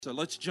So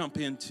let's jump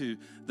into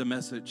the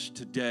message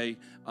today.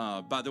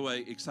 By the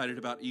way, excited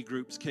about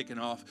e-groups kicking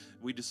off.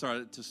 We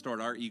decided to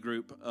start our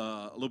e-group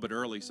a little bit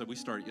early, so we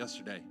started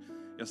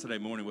yesterday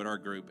morning with our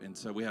group, and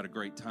so we had a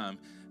great time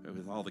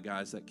with all the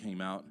guys that came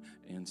out.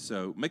 And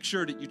so make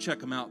sure that you check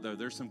them out, though.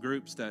 There's some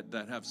groups that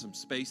have some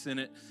space in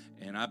it,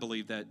 and I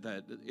believe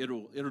that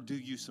it'll do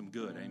you some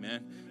good,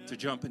 amen, to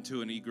jump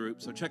into an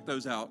e-group. So check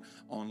those out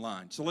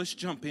online. So let's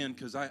jump in,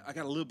 because I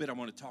got a little bit I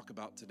want to talk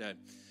about today.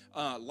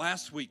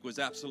 Last week was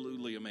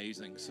absolutely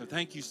amazing. So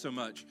thank you so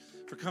much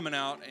for coming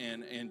out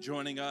and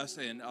joining us.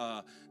 And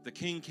the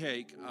king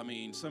cake, I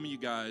mean, some of you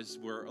guys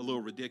were a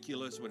little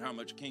ridiculous with how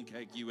much king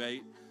cake you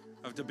ate.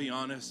 I have to be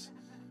honest.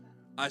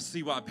 I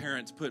see why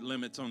parents put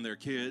limits on their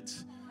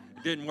kids.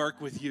 It didn't work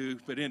with you,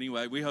 but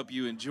anyway, we hope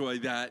you enjoy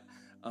that.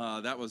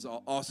 That was an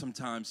awesome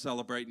time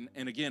celebrating.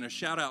 And again, a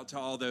shout out to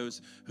all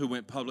those who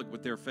went public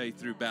with their faith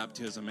through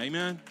baptism.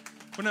 Amen?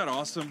 Wasn't that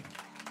awesome?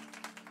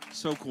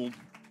 So cool.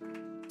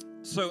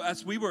 So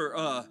as we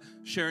were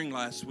sharing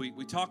last week,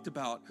 we talked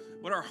about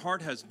what our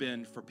heart has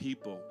been for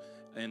people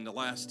in the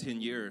last 10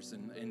 years.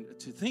 And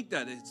to think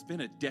that it's been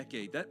a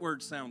decade, that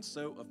word sounds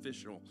so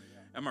official.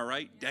 Am I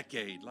right?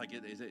 Decade. Like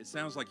it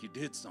sounds like you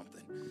did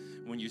something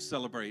when you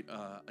celebrate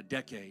a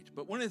decade.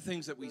 But one of the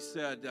things that we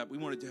said that we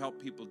wanted to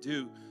help people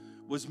do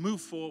was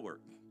move forward.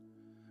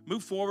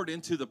 Move forward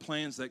into the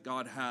plans that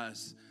God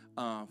has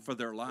for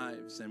their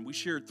lives. And we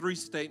shared 3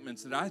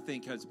 statements that I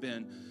think has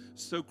been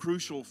so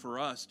crucial for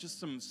us, just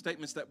some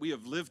statements that we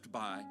have lived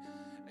by.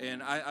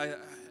 And I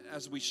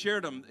as we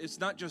shared them, it's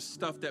not just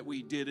stuff that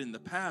we did in the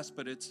past,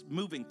 but it's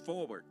moving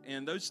forward.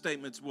 And those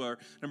statements were,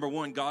 number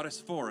 1, God is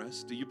for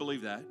us. Do you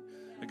believe that?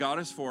 God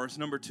is for us.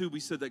 Number 2, we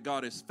said that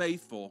God is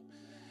faithful.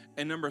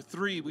 And number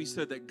 3, we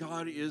said that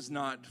God is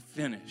not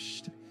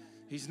finished.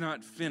 He's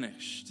not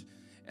finished.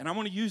 And I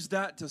want to use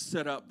that to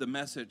set up the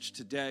message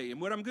today. And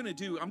what I'm going to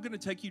do, I'm going to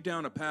take you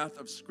down a path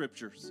of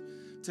scriptures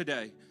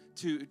today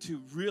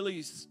to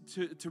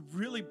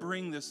really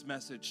bring this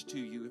message to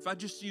you. If I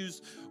just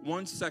use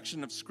one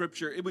section of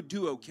scripture, it would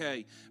do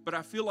okay. But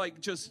I feel like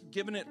just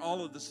giving it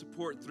all of the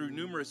support through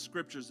numerous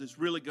scriptures is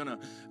really going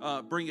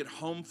to bring it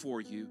home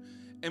for you.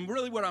 And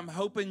really what I'm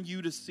hoping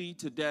you to see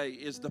today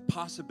is the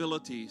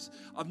possibilities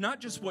of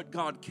not just what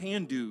God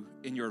can do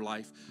in your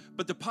life,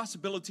 but the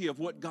possibility of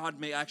what God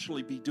may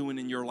actually be doing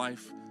in your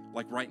life,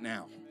 like right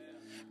now.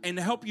 And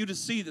to help you to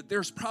see that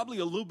there's probably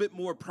a little bit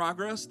more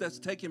progress that's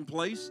taking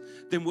place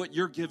than what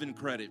you're given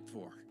credit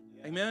for.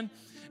 Amen?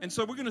 And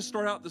so we're going to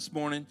start out this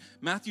morning,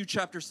 Matthew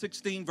chapter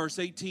 16, verse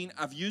 18.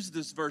 I've used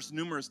this verse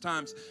numerous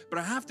times, but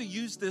I have to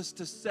use this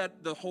to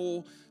set the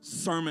whole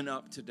sermon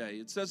up today.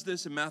 It says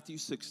this in Matthew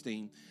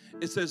 16.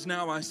 It says,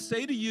 "Now I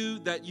say to you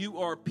that you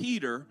are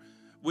Peter,"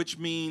 which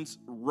means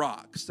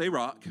rock. Say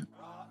rock.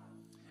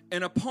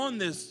 "And upon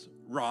this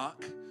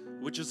rock,"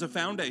 which is a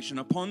foundation,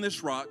 upon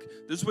this rock,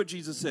 this is what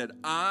Jesus said,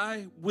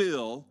 "I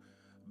will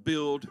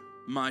build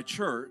my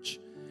church,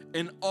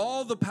 and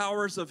all the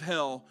powers of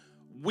hell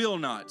will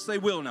not." Say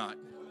will not.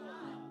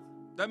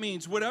 That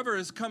means whatever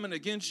is coming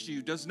against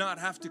you does not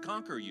have to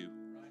conquer you.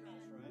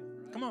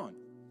 Come on.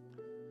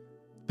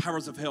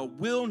 Powers of hell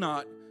will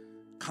not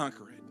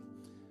conquer it.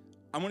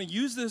 I want to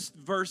use this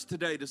verse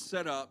today to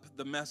set up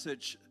the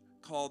message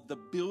called the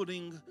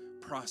building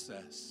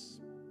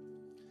process.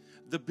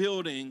 The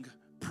building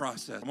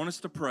process. I want us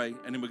to pray,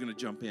 and then we're going to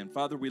jump in.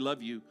 Father, we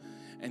love you,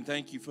 and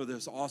thank you for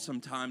this awesome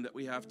time that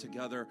we have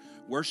together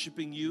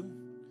worshiping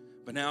you.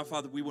 But now,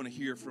 Father, we want to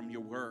hear from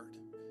your word.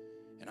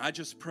 And I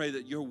just pray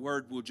that your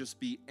word will just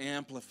be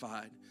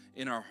amplified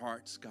in our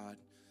hearts, God.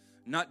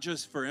 Not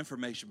just for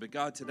information, but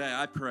God, today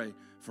I pray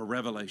for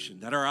revelation,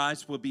 that our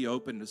eyes will be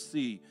open to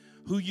see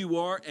who you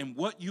are and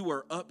what you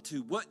are up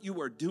to, what you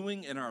are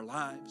doing in our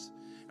lives.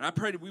 And I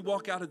pray that we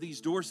walk out of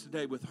these doors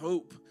today with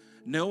hope,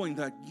 knowing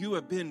that you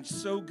have been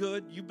so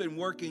good. You've been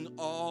working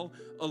all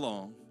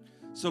along.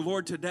 So,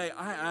 Lord, today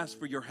I ask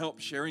for your help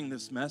sharing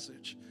this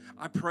message.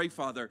 I pray,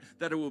 Father,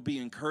 that it will be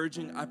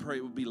encouraging. I pray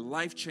it will be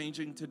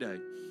life-changing today.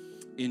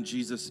 In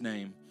Jesus'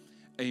 name,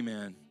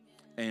 amen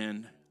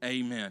and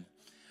amen.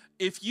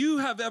 If you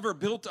have ever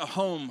built a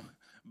home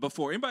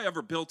before, anybody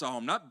ever built a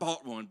home? Not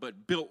bought one,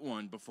 but built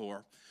one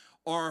before.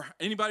 Or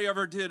anybody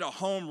ever did a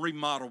home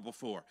remodel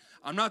before?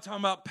 I'm not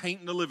talking about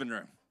painting the living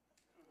room.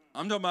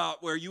 I'm talking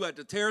about where you had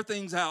to tear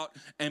things out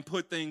and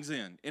put things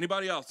in.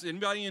 Anybody else?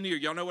 Anybody in here?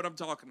 Y'all know what I'm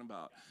talking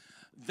about.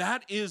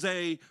 That is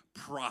a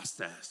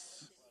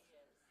process.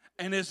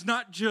 And it's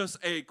not just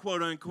a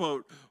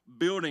quote-unquote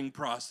building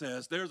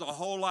process. There's a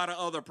whole lot of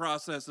other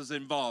processes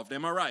involved.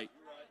 Am I right?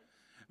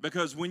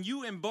 Because when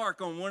you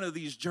embark on one of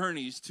these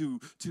journeys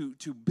to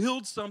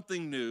build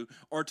something new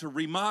or to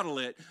remodel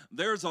it,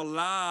 there's a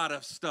lot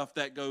of stuff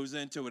that goes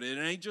into it. It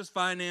ain't just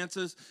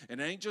finances. It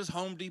ain't just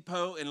Home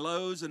Depot and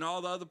Lowe's and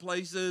all the other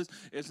places.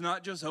 It's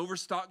not just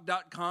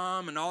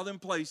Overstock.com and all them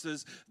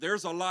places.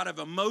 There's a lot of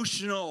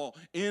emotional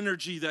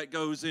energy that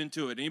goes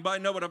into it.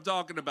 Anybody know what I'm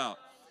talking about?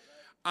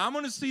 I'm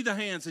going to see the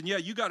hands, and yeah,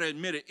 you got to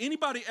admit it.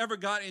 Anybody ever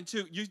got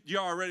into,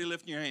 you're already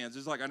lifting your hands.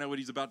 It's like, I know what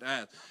he's about to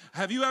ask.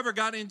 Have you ever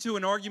got into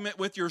an argument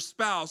with your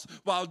spouse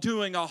while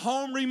doing a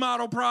home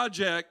remodel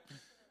project?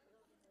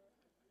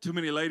 Too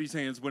many ladies'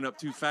 hands went up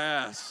too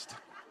fast.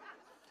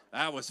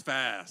 That was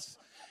fast.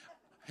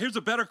 Here's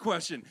a better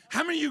question.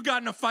 How many of you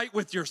got in a fight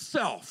with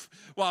yourself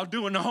while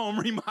doing the home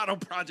remodel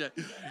project?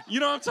 You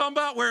know what I'm talking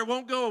about? Where it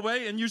won't go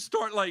away and you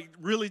start like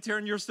really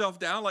tearing yourself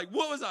down. Like,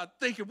 what was I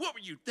thinking? What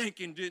were you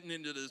thinking getting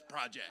into this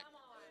project?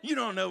 You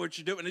don't know what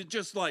you're doing. It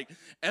just like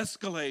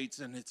escalates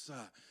and it's,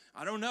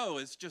 I don't know.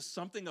 It's just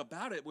something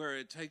about it where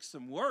it takes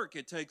some work.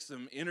 It takes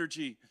some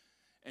energy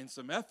and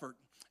some effort.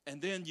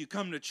 And then you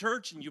come to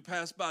church and you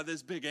pass by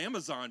this big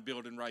Amazon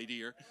building right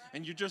here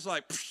and you're just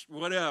like,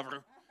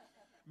 whatever.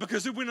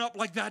 Because it went up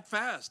like that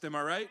fast, am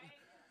I right?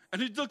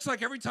 And it looks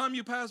like every time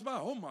you pass by,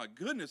 oh my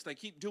goodness, they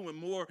keep doing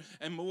more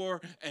and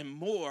more and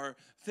more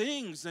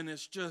things. And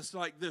it's just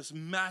like this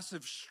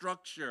massive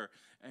structure.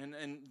 And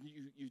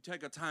you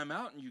take a time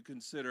out and you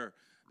consider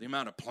the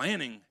amount of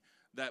planning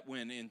that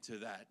went into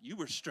that. You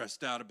were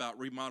stressed out about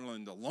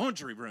remodeling the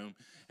laundry room.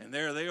 And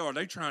there they are.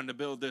 They're trying to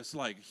build this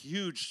like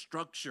huge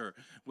structure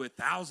with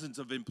thousands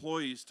of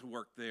employees to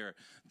work there.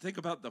 Think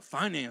about the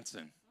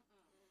financing.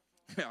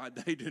 Yeah,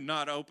 they did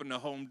not open a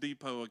Home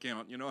Depot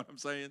account, you know what I'm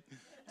saying,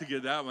 to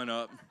get that one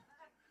up.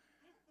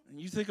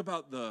 And you think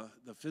about the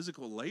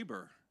physical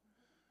labor,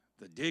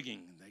 the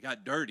digging, they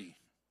got dirty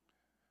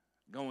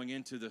going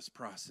into this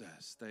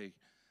process. They're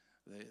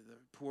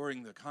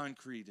pouring the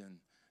concrete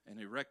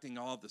and erecting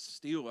all the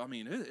steel. I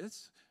mean,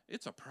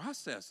 it's a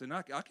process, and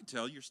I can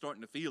tell you're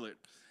starting to feel it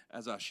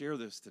as I share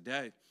this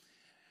today.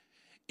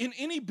 In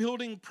any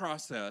building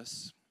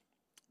process,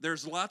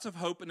 there's lots of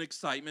hope and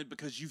excitement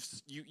because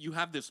you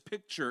have this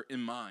picture in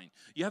mind.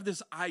 You have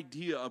this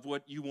idea of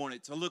what you want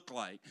it to look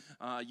like.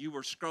 You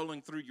were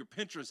scrolling through your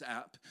Pinterest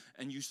app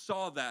and you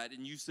saw that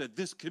and you said,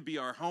 this could be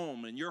our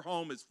home, and your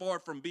home is far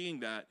from being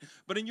that.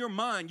 But in your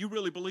mind, you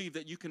really believe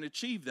that you can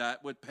achieve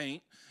that with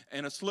paint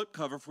and a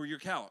slipcover for your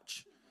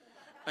couch.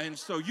 And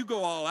so you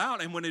go all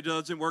out, and when it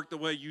doesn't work the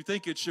way you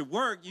think it should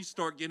work, you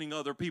start getting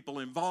other people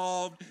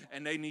involved,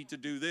 and they need to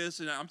do this.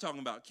 And I'm talking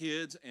about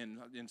kids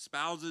and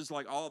spouses,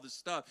 like all this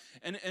stuff.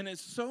 And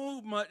it's so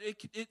much,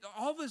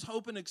 all this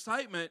hope and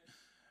excitement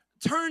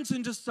turns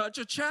into such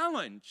a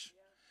challenge.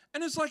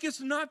 And it's like it's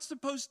not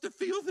supposed to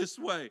feel this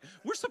way.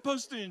 We're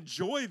supposed to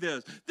enjoy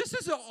this. This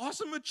is an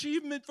awesome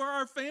achievement for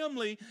our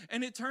family,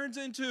 and it turns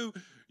into,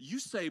 you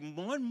say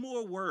one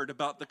more word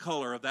about the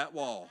color of that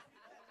wall.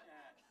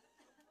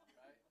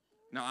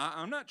 Now,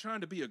 I'm not trying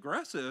to be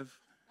aggressive.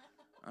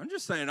 I'm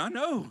just saying I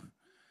know.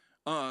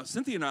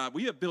 Cynthia and I,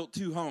 we have built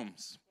 2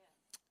 homes.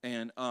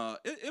 And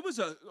it was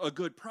a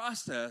good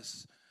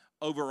process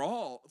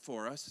overall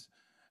for us.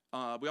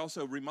 We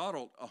also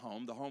remodeled a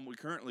home. The home we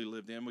currently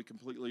lived in, we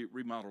completely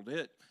remodeled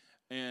it.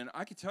 And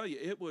I can tell you,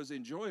 it was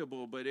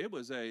enjoyable, but it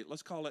was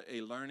let's call it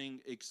a learning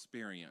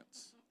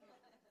experience.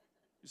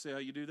 You see how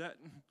you do that?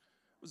 It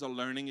was a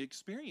learning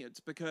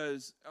experience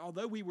because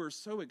although we were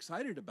so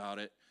excited about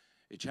it,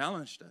 it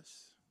challenged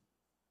us.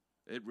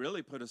 It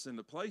really put us in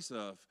the place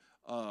of,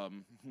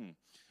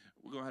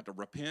 we're going to have to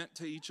repent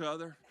to each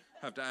other,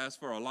 have to ask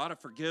for a lot of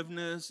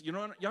forgiveness. You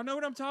know, y'all know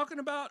what I'm talking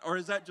about? Or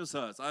is that just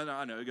us?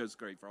 I know it goes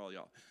great for all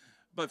y'all.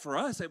 But for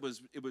us, it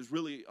was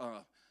really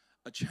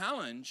a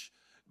challenge,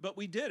 but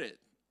we did it.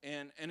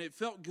 And it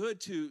felt good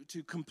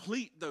to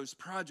complete those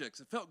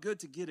projects. It felt good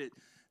to get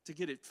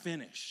it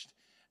finished.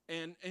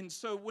 And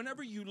so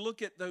whenever you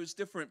look at those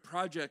different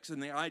projects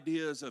and the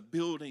ideas of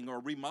building or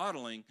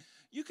remodeling,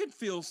 you can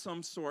feel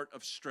some sort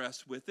of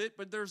stress with it,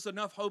 but there's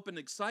enough hope and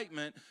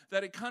excitement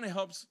that it kind of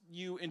helps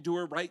you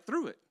endure right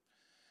through it.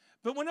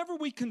 But whenever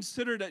we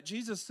consider that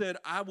Jesus said,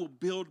 I will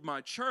build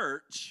my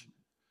church,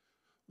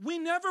 we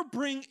never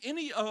bring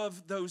any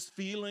of those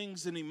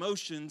feelings and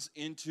emotions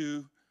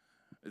into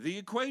the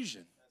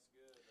equation.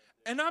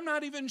 And I'm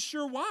not even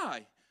sure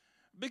why.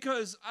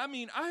 Because, I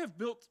mean, I have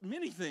built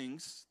many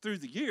things through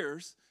the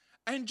years,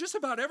 and just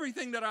about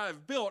everything that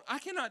I've built, I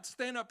cannot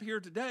stand up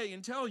here today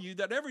and tell you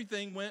that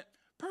everything went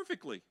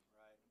perfectly.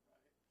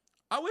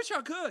 I wish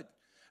I could.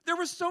 There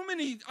were so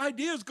many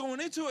ideas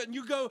going into it, and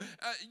you go,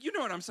 you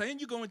know what I'm saying?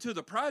 You go into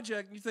the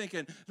project, and you're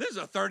thinking, this is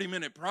a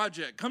 30-minute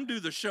project. Come do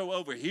the show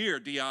over here,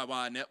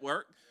 DIY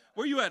Network.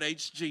 Where you at,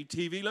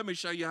 HGTV? Let me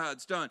show you how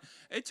it's done.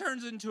 It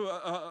turns into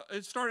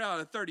it started out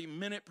a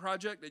 30-minute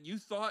project that you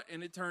thought,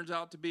 and it turns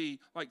out to be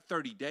like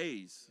 30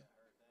 days.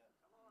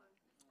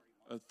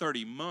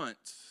 30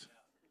 months.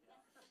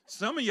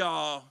 Some of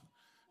y'all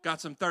got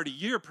some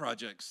 30-year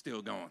projects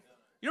still going.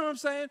 You know what I'm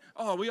saying?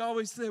 Oh, we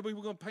always said we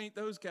were going to paint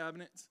those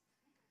cabinets.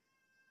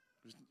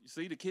 You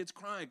see, the kids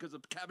crying because the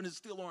cabinets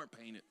still aren't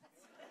painted.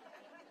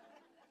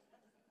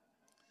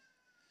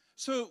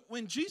 So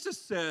when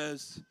Jesus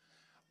says,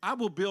 I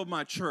will build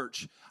my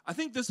church, I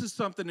think this is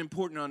something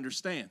important to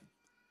understand.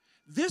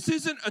 This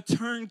isn't a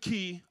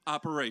turnkey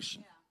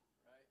operation.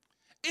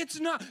 It's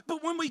not.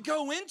 But when we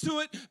go into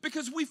it,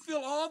 because we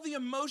feel all the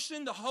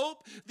emotion, the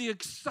hope, the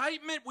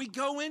excitement, we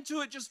go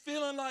into it just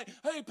feeling like,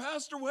 hey,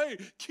 Pastor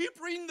Wade, keep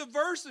reading the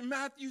verse in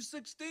Matthew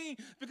 16,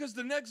 because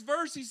the next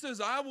verse he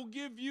says, I will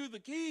give you the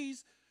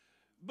keys.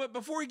 But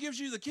before he gives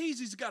you the keys,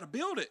 he's got to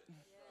build it.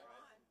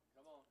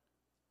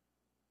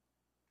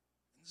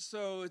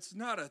 So it's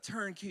not a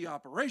turnkey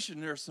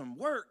operation. There's some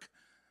work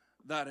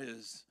that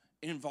is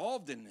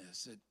involved in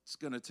this. It's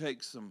going to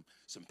take some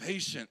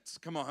patience.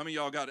 Come on, how many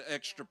of y'all got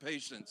extra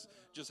patience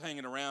just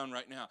hanging around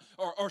right now?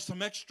 Or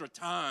some extra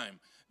time,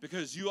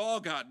 because you all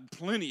got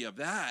plenty of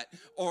that.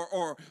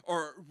 Or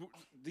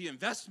the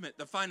investment,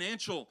 the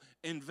financial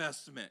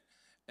investment,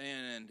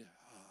 and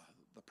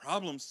the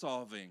problem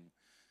solving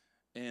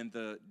and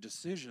the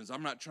decisions.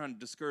 I'm not trying to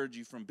discourage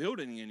you from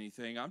building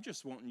anything. I'm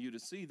just wanting you to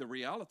see the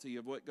reality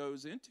of what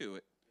goes into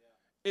it.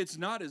 It's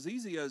not as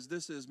easy as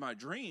this is my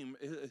dream.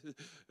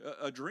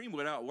 A dream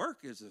without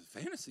work is a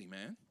fantasy,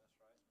 man.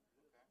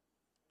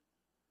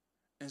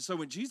 And so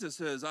when Jesus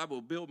says, I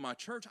will build my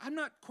church, I'm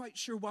not quite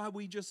sure why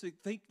we just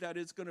think that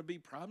it's going to be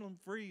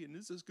problem-free and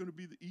this is going to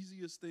be the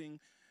easiest thing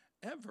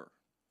ever.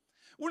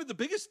 One of the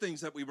biggest things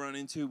that we run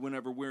into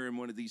whenever we're in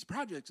one of these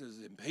projects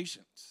is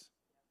impatience.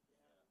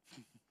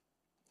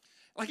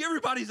 Like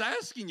everybody's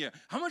asking you,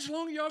 how much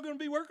longer y'all going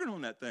to be working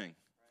on that thing?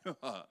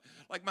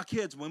 Like my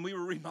kids, when we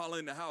were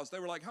remodeling the house, they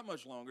were like, how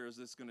much longer is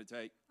this going to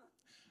take?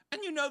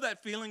 And you know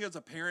that feeling as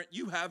a parent,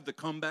 you have the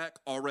comeback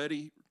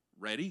already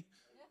ready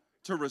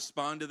to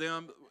respond to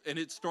them. And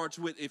it starts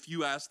with, if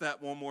you ask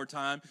that one more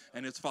time,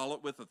 and it's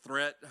followed with a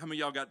threat. How many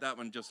of y'all got that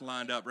one just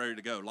lined up, ready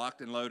to go, locked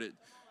and loaded?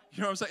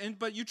 You know what I'm saying?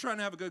 But you're trying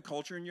to have a good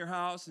culture in your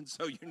house, and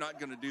so you're not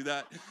going to do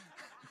that.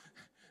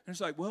 And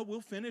it's like, well,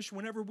 we'll finish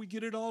whenever we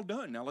get it all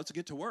done. Now let's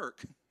get to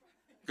work.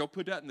 Go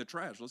put that in the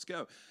trash. Let's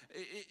go.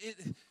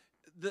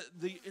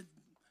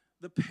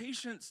 The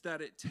patience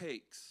that it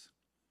takes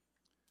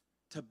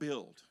to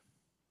build.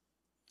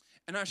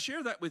 And I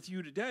share that with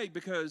you today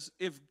because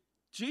if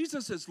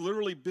Jesus is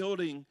literally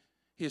building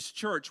his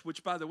church,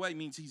 which by the way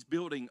means he's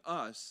building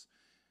us,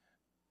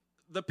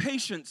 the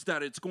patience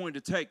that it's going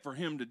to take for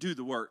him to do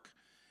the work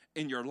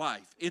in your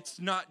life, it's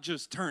not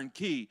just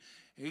turnkey.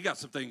 He got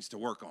some things to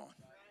work on.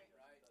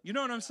 You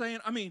know what I'm saying?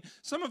 I mean,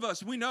 some of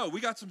us, we know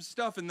we got some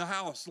stuff in the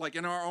house, like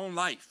in our own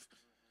life,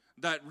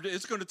 that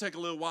it's going to take a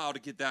little while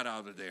to get that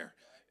out of there.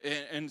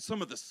 And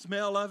some of the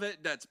smell of it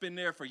that's been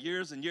there for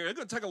years and years, it's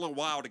going to take a little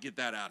while to get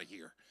that out of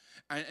here.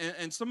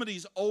 And some of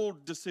these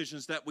old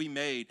decisions that we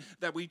made,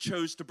 that we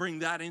chose to bring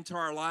that into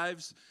our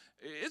lives,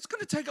 it's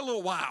going to take a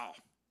little while.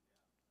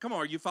 Come on,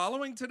 are you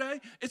following today?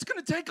 It's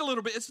going to take a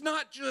little bit. It's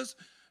not just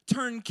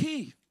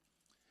turnkey.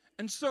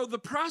 And so the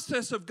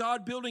process of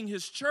God building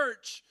his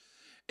church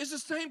is the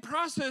same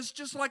process,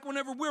 just like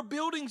whenever we're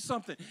building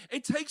something.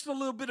 It takes a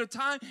little bit of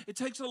time. It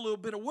takes a little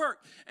bit of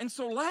work. And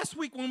so last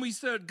week when we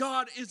said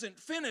God isn't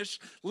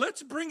finished,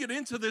 let's bring it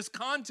into this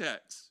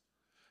context.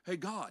 Hey,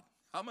 God,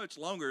 how much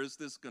longer is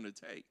this going to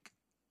take?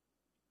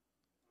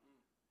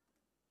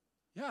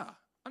 Yeah,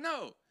 I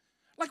know.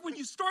 Like when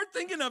you start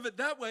thinking of it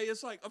that way,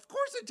 it's like, of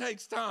course it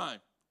takes time.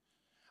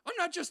 I'm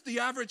not just the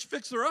average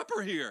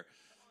fixer-upper here.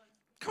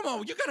 Come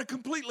on, you got to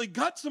completely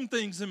gut some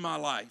things in my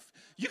life.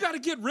 You got to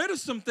get rid of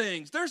some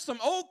things. There's some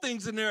old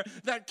things in there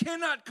that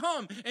cannot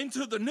come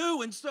into the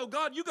new. And so,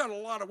 God, you got a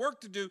lot of work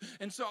to do.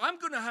 And so I'm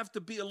going to have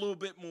to be a little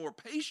bit more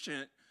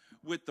patient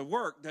with the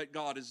work that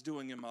God is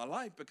doing in my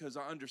life because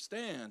I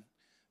understand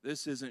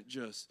this isn't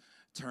just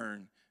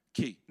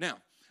turnkey. Now,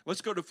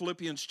 let's go to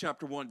Philippians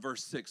chapter 1,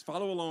 verse 6.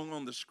 Follow along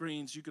on the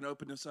screens. You can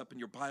open this up in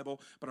your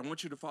Bible, but I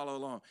want you to follow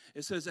along.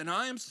 It says, and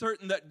I am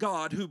certain that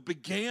God who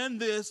began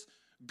this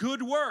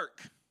good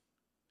work.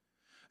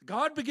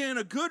 God began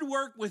a good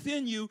work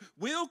within you,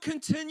 will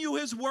continue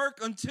his work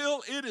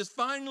until it is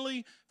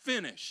finally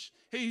finished.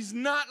 He's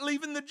not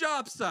leaving the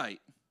job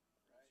site.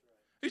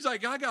 He's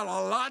like, I got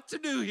a lot to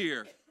do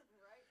here.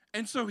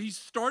 And so he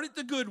started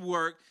the good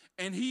work,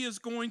 and he is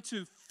going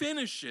to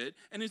finish it.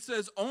 And it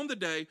says on the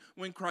day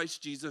when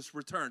Christ Jesus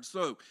returns.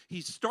 So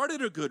he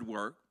started a good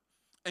work,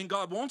 and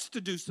God wants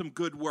to do some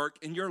good work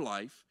in your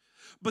life.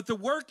 But the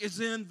work is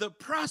in the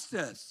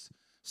process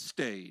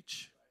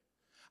stage.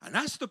 And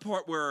that's the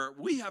part where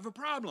we have a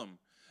problem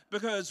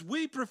because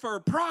we prefer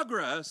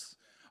progress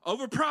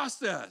over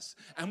process.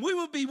 And we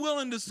will be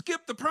willing to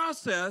skip the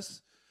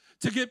process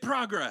to get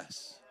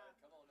progress.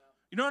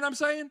 You know what I'm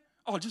saying?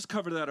 Oh, just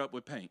cover that up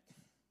with paint.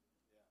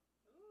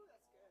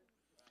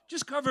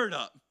 Just cover it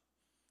up.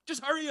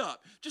 Just hurry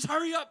up. Just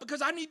hurry up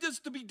because I need this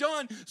to be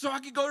done so I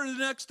can go to the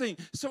next thing,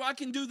 so I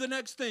can do the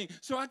next thing,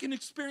 so I can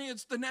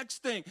experience the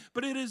next thing.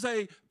 But it is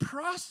a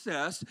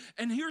process,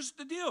 and here's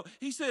the deal.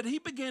 He said he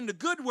began the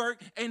good work,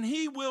 and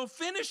he will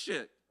finish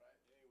it.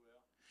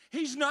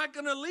 He's not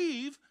going to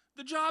leave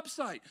the job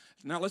site.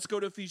 Now let's go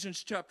to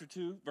Ephesians chapter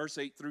 2, verse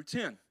 8 through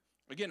 10.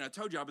 Again, I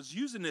told you I was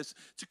using this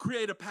to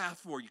create a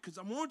path for you because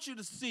I want you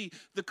to see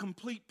the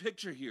complete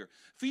picture here.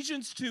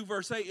 Ephesians 2,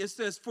 verse 8, it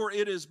says, for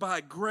it is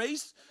by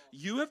grace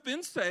you have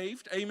been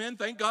saved. Amen.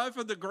 Thank God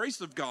for the grace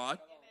of God.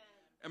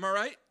 Amen. Am I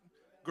right?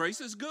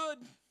 Grace is good.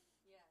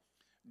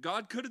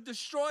 God could have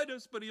destroyed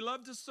us, but he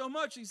loved us so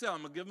much, he said,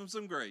 I'm going to give him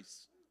some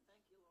grace.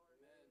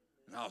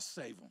 And I'll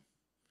save him.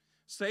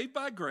 Saved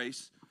by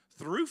grace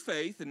through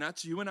faith, and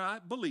that's you and I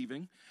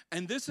believing.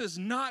 And this is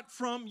not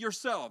from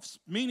yourselves,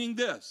 meaning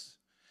this.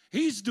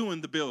 He's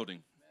doing the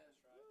building.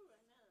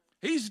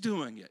 He's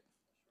doing it.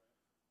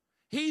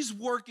 He's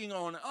working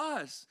on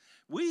us.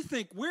 We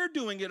think we're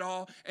doing it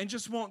all and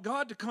just want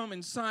God to come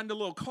and sign the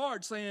little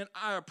card saying,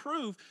 I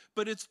approve,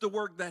 but it's the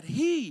work that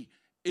he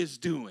is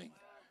doing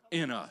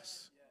in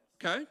us.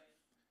 Okay?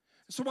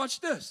 So watch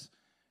this.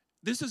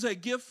 This is a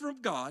gift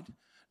from God,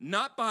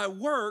 not by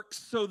works,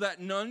 so that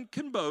none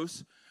can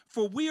boast,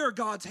 for we are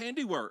God's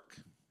handiwork.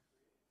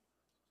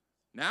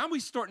 Now we're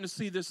starting to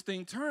see this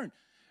thing turn.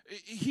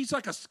 He's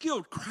like a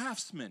skilled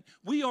craftsman.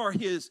 We are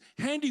his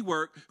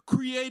handiwork,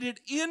 created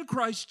in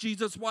Christ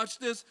Jesus, watch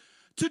this,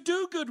 to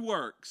do good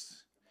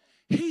works.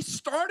 He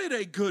started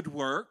a good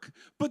work,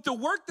 but the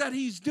work that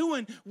he's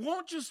doing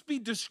won't just be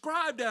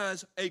described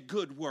as a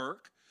good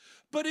work,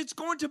 but it's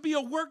going to be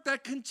a work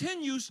that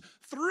continues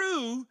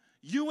through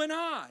you and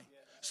I.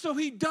 So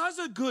he does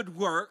a good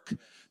work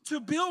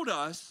to build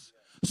us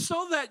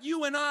so that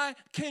you and I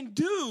can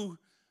do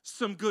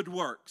some good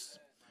works.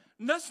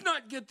 Let's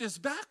not get this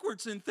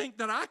backwards and think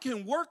that I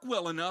can work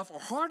well enough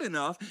or hard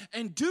enough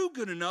and do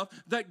good enough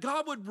that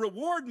God would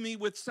reward me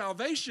with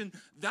salvation.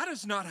 That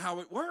is not how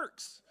it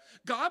works.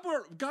 God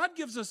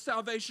gives us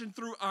salvation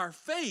through our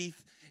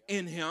faith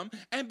in him,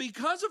 and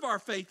because of our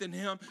faith in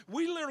him,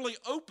 we literally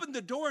open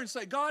the door and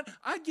say, God,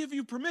 I give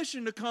you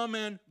permission to come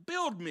and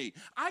build me.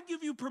 I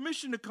give you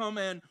permission to come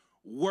and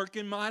work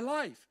in my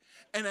life.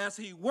 And as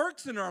he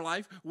works in our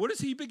life, what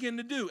does he begin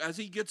to do? As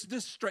he gets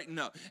this straightened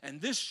up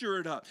and this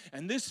shored up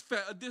and this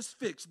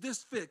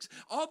fixed,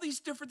 all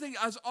these different things,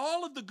 as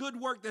all of the good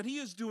work that he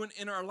is doing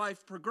in our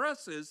life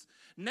progresses,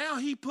 now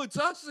he puts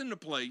us in the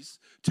place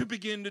to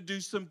begin to do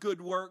some good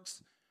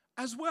works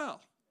as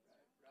well.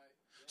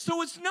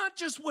 So it's not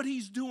just what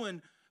he's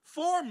doing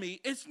for me.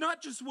 It's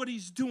not just what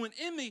he's doing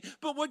in me,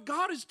 but what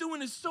God is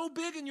doing is so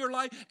big in your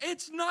life.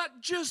 It's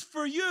not just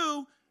for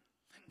you.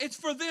 It's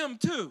for them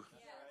too.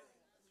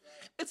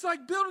 It's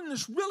like building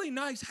this really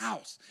nice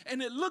house,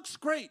 and it looks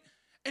great,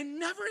 and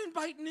never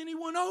inviting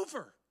anyone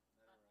over.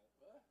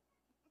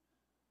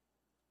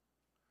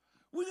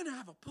 We're going to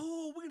have a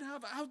pool. We're going to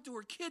have an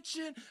outdoor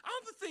kitchen.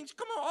 All the things.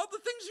 Come on, all the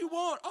things you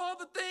want. All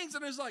the things.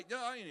 And it's like,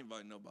 yeah, I ain't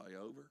inviting nobody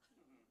over.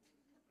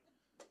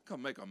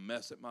 Come make a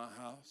mess at my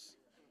house.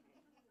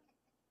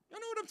 You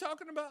know what I'm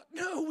talking about?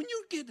 No, when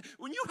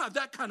you have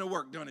that kind of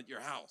work done at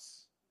your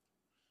house,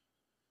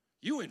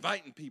 you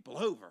inviting people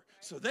over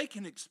so they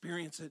can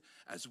experience it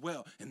as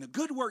well. And the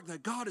good work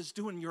that God is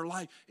doing in your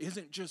life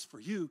isn't just for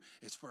you.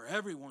 It's for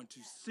everyone to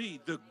see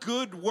the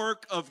good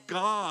work of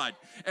God.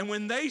 And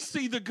when they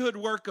see the good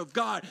work of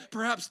God,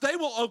 perhaps they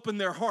will open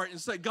their heart and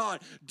say,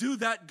 God, do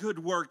that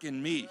good work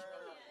in me.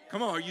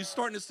 Come on, are you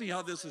starting to see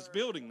how this is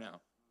building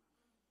now?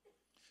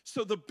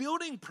 So the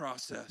building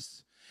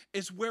process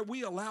is where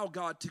we allow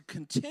God to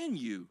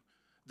continue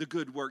the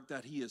good work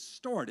that he has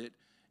started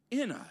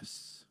in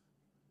us.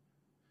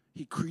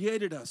 He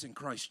created us in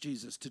Christ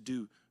Jesus to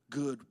do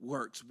good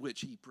works,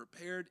 which he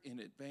prepared in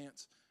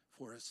advance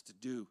for us to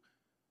do.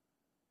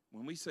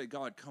 When we say,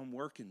 God, come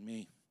work in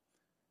me,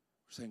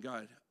 we're saying,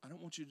 God, I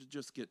don't want you to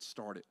just get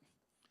started.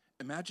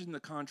 Imagine the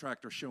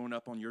contractor showing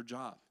up on your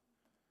job,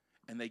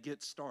 and they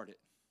get started,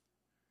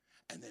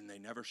 and then they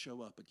never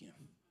show up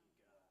again.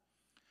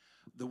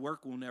 The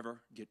work will never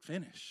get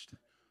finished.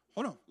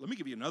 Hold on, let me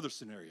give you another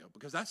scenario,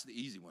 because that's the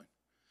easy one.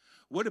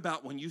 What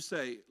about when you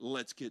say,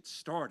 let's get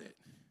started,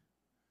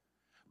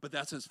 but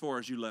that's as far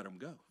as you let them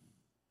go?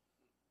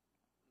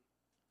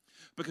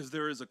 Because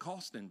there is a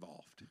cost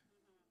involved.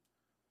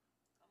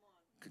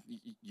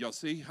 Y'all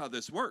see how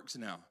this works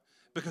now?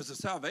 Because the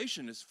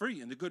salvation is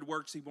free, and the good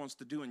works he wants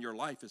to do in your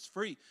life is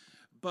free.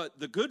 But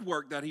the good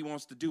work that he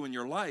wants to do in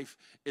your life,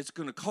 it's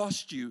going to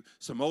cost you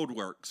some old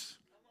works.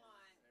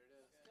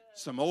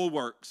 Some old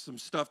works, some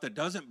stuff that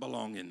doesn't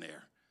belong in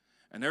there.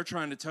 And they're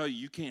trying to tell you,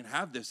 you can't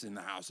have this in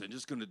the house. It's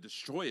just going to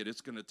destroy it. It's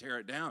going to tear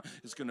it down.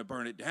 It's going to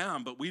burn it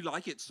down. But we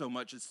like it so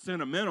much. It's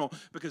sentimental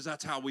because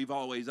that's how we've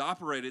always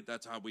operated.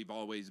 That's how we've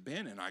always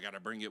been. And I got to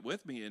bring it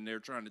with me. And they're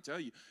trying to tell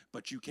you,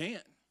 but you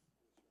can't.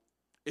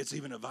 It's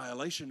even a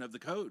violation of the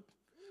code.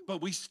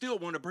 But we still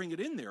want to bring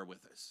it in there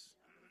with us.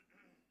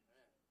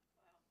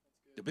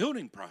 The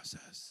building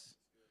process.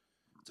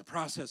 It's a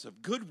process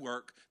of good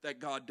work that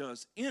God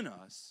does in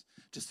us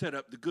to set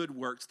up the good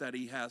works that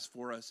he has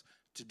for us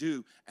to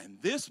do. And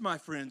this, my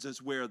friends,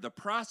 is where the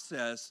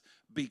process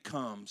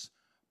becomes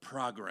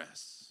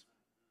progress.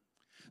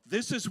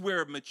 This is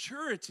where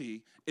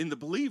maturity in the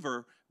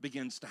believer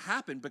begins to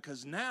happen,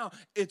 because now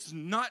it's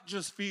not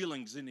just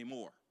feelings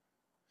anymore.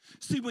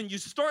 See, when you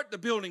start the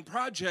building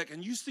project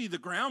and you see the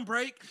ground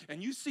break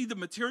and you see the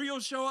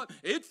materials show up,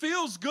 it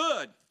feels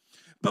good.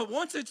 But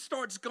once it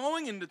starts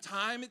going and the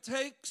time it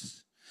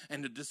takes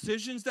and the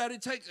decisions that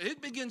it takes,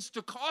 it begins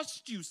to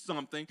cost you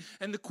something.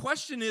 And the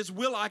question is,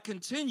 will I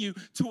continue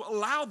to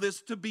allow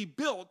this to be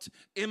built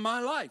in my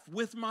life,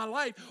 with my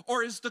life,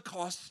 or is the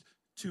cost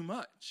too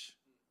much.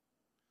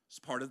 It's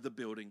part of the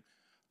building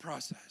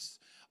process.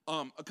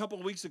 A couple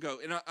of weeks ago,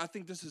 and I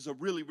think this is a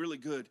really, really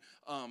good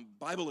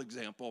Bible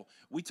example,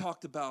 we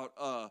talked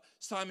about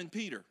Simon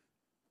Peter.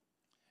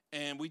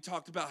 And we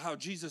talked about how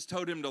Jesus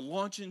told him to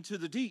launch into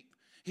the deep.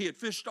 He had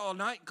fished all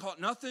night and caught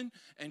nothing.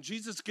 And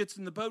Jesus gets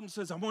in the boat and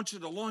says, I want you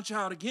to launch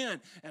out again.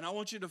 And I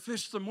want you to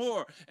fish some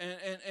more.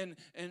 And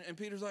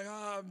Peter's like,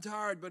 I'm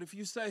tired, but if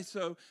you say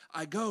so,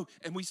 I go.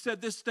 And we said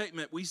this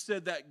statement. We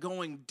said that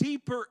going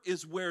deeper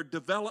is where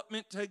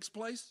development takes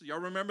place. Y'all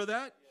remember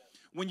that?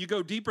 When you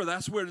go deeper,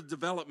 that's where the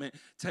development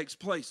takes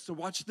place. So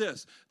watch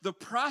this. The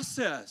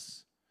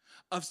process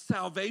of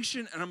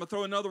salvation, and I'm going to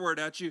throw another word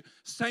at you,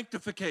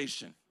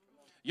 sanctification.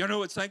 You know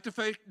what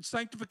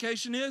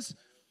sanctification is?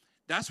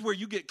 That's where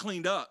you get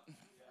cleaned up.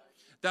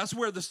 That's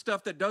where the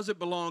stuff that doesn't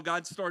belong,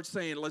 God starts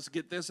saying, let's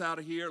get this out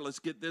of here, let's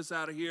get this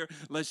out of here,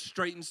 let's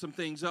straighten some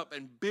things up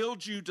and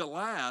build you to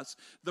last.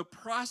 The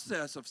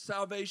process of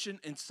salvation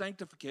and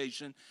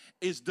sanctification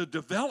is the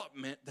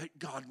development that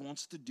God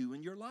wants to do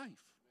in your life.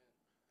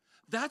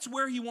 That's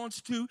where he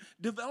wants to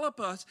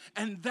develop us,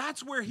 and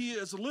that's where he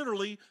is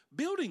literally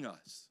building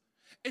us.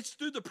 It's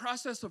through the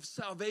process of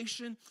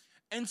salvation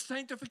and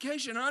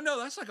sanctification. I know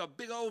that's like a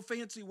big old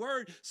fancy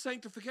word,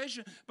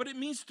 sanctification, but it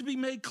means to be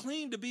made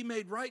clean, to be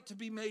made right, to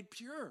be made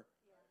pure.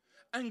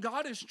 And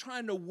God is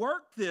trying to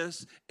work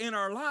this in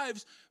our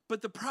lives,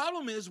 but the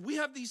problem is we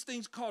have these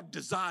things called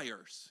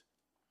desires.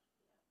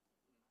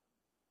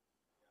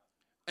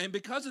 And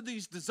because of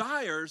these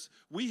desires,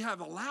 we have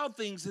allowed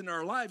things in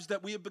our lives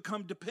that we have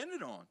become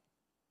dependent on.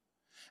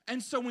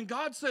 And so when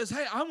God says,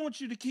 hey, I want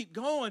you to keep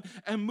going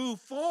and move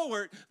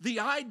forward, the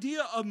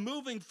idea of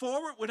moving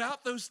forward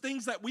without those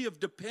things that we have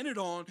depended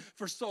on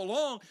for so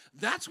long,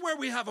 that's where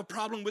we have a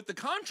problem with the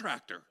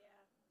contractor.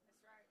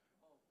 Yeah,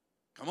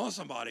 that's right. Come on,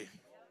 somebody.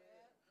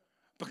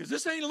 Because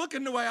this ain't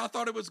looking the way I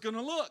thought it was going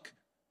to look.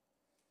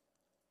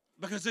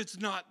 Because it's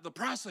not the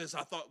process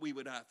I thought we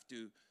would have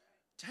to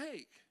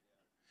take.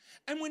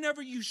 And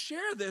whenever you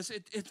share this,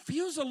 it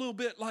feels a little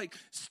bit like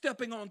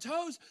stepping on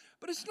toes,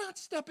 but it's not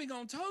stepping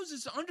on toes.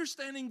 It's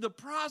understanding the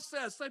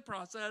process. Say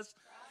process.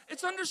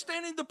 It's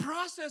understanding the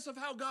process of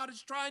how God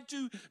is trying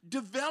to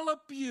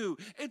develop you.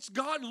 It's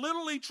God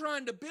literally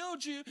trying to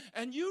build you,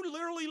 and you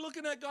literally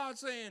looking at God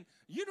saying,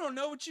 you don't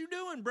know what you're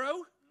doing,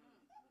 bro.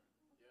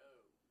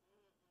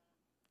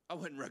 I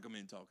wouldn't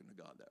recommend talking to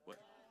God that way.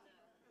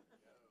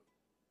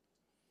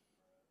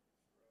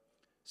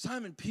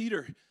 Simon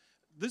Peter,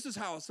 this is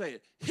how I'll say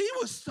it. He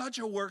was such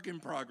a work in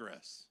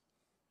progress.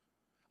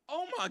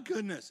 Oh my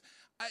goodness.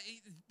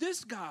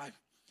 This guy,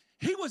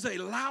 he was a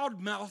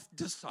loudmouth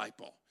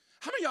disciple.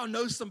 How many of y'all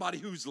know somebody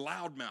who's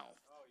loudmouth?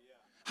 Oh, yeah.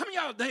 How many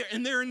of y'all there,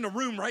 and they're in the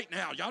room right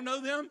now? Y'all know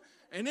them?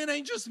 And it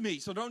ain't just me,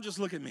 so don't just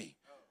look at me.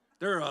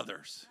 There are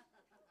others.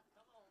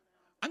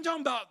 I'm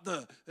talking about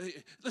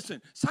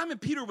listen, Simon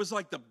Peter was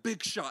like the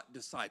big shot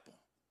disciple.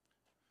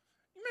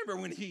 You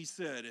remember when he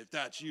said, if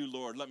that's you,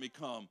 Lord, let me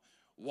come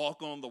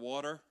walk on the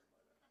water?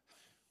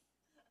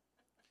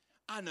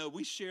 I know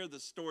we share the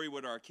story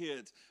with our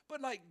kids,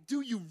 but like, do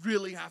you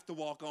really have to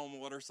walk on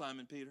water,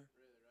 Simon Peter?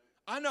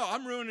 I know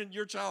I'm ruining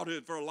your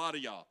childhood for a lot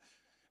of y'all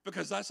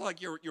because that's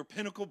like your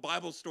pinnacle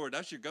Bible story.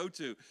 That's your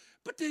go-to.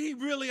 But did he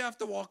really have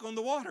to walk on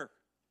the water?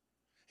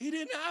 He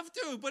didn't have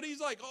to, but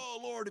he's like, oh,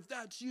 Lord, if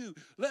that's you,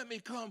 let me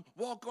come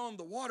walk on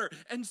the water.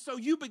 And so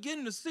you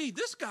begin to see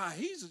this guy,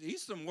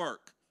 he's some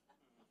work.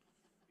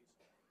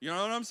 You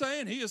know what I'm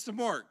saying? He is some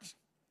work.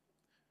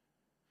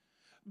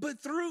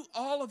 But through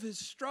all of his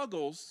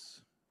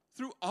struggles,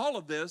 through all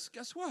of this,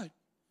 guess what?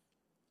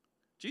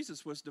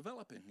 Jesus was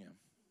developing him.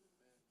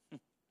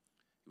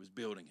 He was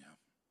building him.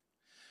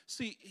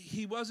 See,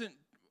 he wasn't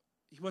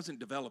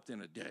developed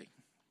in a day.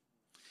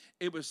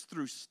 It was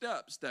through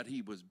steps that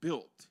he was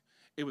built.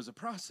 It was a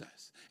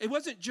process. It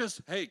wasn't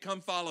just, hey, come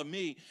follow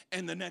me,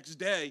 and the next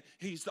day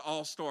he's the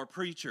all-star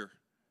preacher.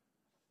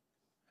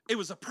 It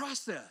was a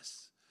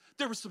process.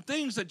 There were some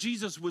things that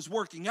Jesus was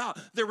working out.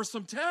 There were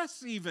some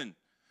tests even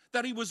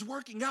that he was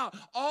working out,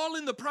 all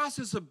in the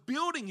process of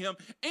building him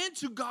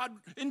into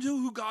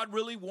who God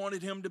really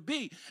wanted him to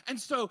be. And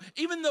so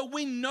even though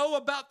we know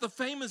about the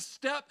famous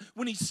step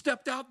when he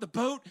stepped out the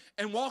boat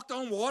and walked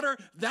on water,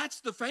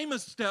 that's the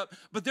famous step,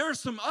 but there are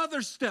some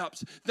other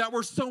steps that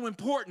were so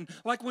important.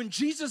 Like when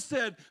Jesus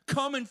said,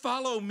 come and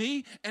follow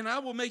me and I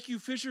will make you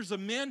fishers of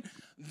men,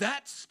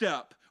 that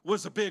step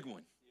was a big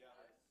one.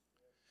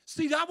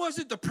 See, that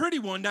wasn't the pretty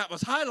one that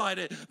was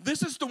highlighted.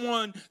 This is the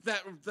one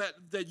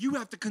that you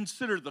have to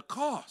consider the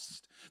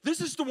cost. This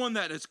is the one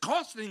that is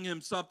costing him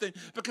something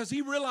because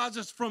he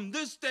realizes from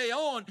this day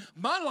on,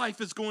 my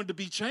life is going to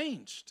be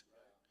changed.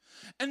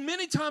 And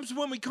many times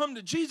when we come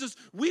to Jesus,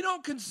 we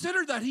don't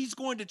consider that he's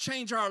going to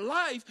change our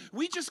life.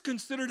 We just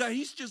consider that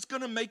he's just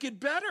going to make it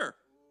better.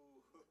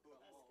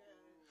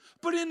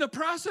 But in the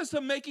process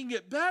of making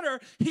it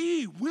better,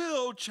 he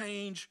will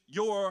change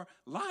your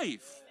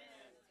life.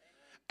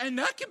 And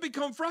that can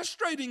become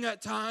frustrating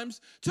at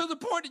times to the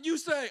point that you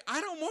say, I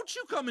don't want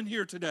you coming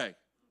here today.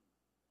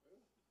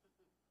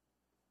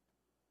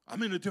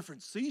 I'm in a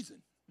different season.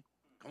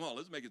 Come on,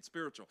 let's make it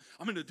spiritual.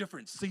 I'm in a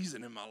different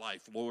season in my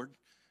life, Lord.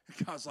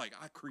 And God's like,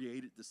 I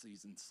created the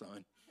season,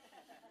 son.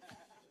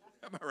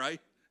 Am I right?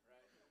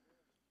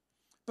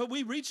 But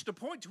we reached a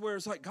point where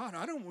it's like, God,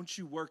 I don't want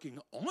you working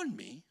on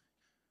me.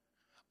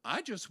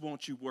 I just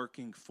want you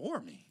working for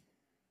me.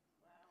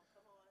 Wow,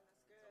 come on,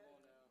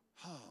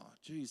 that's good. Oh,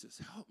 Jesus,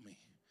 help me.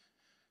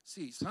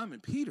 See, Simon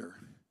Peter,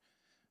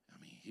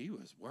 I mean, he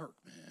was work,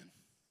 man.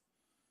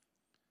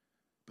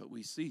 But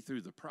we see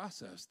through the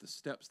process the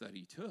steps that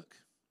he took.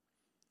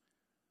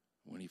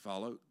 When he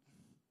followed,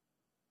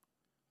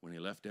 when he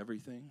left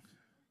everything,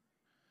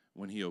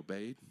 when he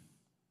obeyed,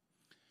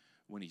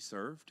 when he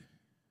served,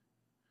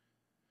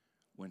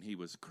 when he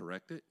was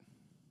corrected.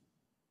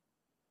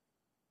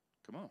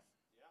 Come on.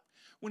 Yeah.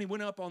 When he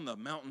went up on the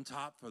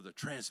mountaintop for the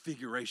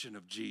transfiguration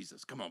of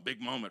Jesus. Come on,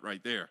 big moment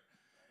right there.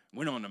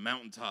 Went on the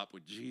mountaintop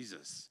with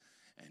Jesus,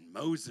 and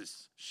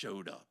Moses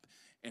showed up,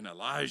 and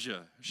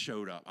Elijah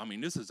showed up. I mean,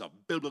 this is a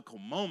biblical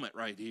moment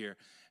right here.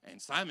 And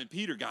Simon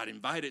Peter got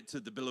invited to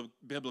the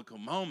biblical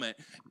moment,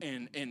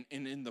 and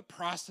in the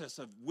process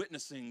of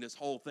witnessing this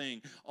whole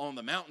thing on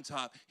the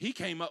mountaintop, he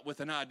came up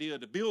with an idea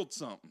to build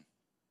something.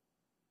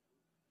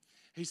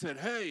 He said,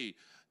 hey,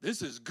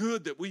 this is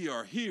good that we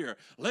are here.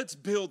 Let's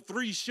build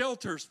 3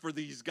 shelters for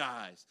these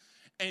guys.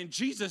 And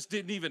Jesus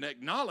didn't even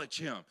acknowledge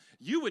him.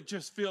 You would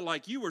just feel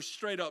like you were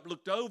straight up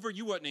looked over.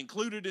 You wasn't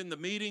included in the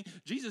meeting.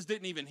 Jesus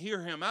didn't even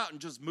hear him out and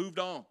just moved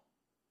on.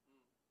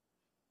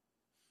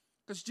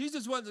 Because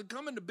Jesus wasn't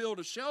coming to build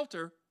a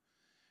shelter.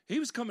 He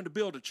was coming to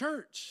build a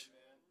church.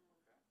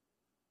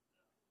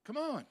 Come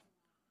on.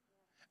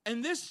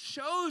 And this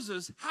shows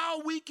us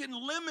how we can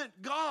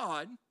limit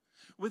God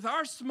with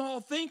our small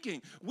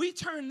thinking. We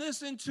turn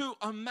this into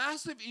a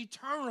massive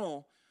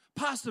eternal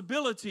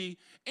possibility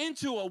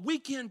into a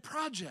weekend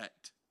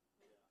project.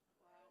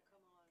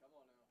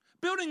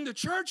 Building the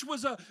church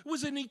was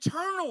an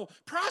eternal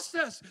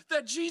process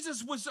that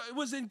Jesus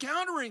was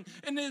encountering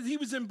and that he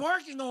was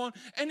embarking on.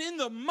 And in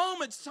the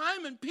moment,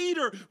 Simon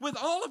Peter, with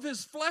all of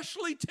his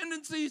fleshly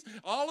tendencies,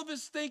 all of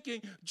his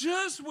thinking,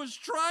 just was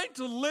trying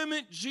to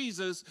limit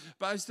Jesus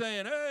by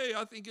saying, hey,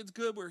 I think it's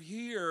good we're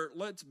here.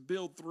 Let's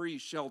build 3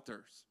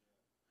 shelters.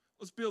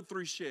 Let's build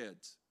 3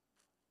 sheds.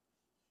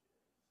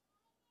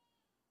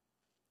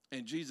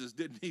 And Jesus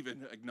didn't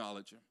even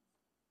acknowledge him.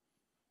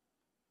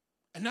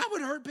 And that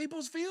would hurt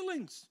people's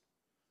feelings.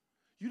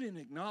 You didn't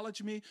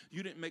acknowledge me.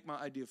 You didn't make my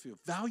idea feel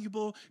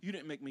valuable. You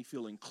didn't make me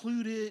feel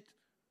included.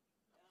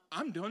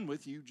 I'm done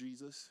with you,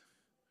 Jesus.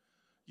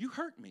 You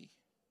hurt me.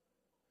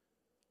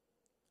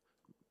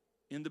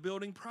 In the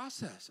building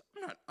process.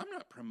 I'm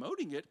not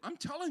promoting it. I'm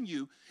telling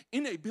you,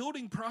 in a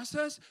building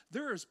process,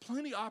 there is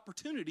plenty of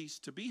opportunities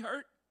to be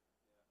hurt.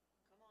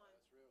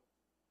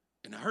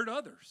 Come on. And hurt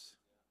others.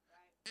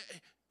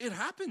 It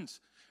happens.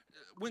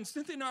 When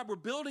Cynthia and I were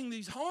building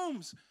these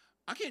homes,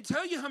 I can't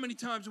tell you how many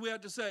times we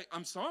had to say,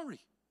 I'm sorry.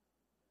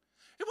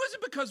 It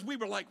wasn't because we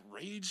were like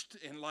raged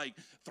and like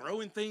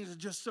throwing things and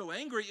just so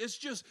angry. It's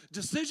just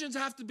decisions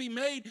have to be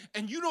made,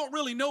 and you don't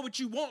really know what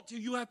you want till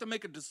you have to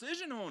make a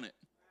decision on it.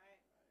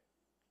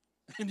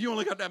 Right. And you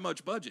only got that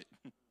much budget.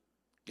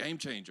 Game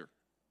changer.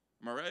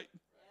 Am I right? Yeah.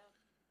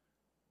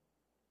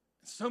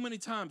 So many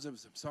times it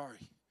was, I'm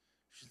sorry.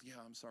 She's like,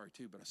 yeah, I'm sorry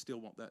too, but I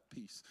still want that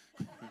piece.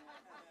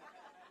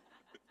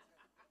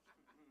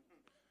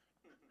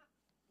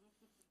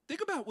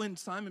 Think about when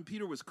Simon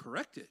Peter was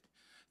corrected.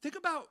 Think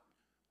about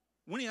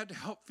when he had to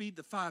help feed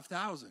the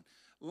 5,000.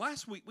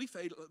 Last week, we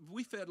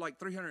fed like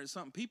 300 and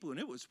something people, and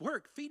it was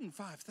work feeding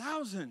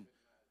 5,000.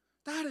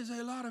 That is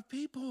a lot of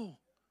people.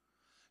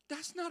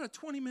 That's not a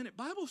 20-minute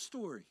Bible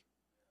story.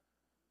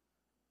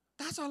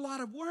 That's a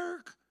lot of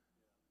work.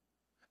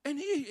 And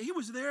he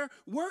was there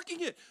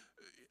working it.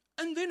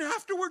 And then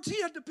afterwards,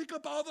 he had to pick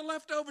up all the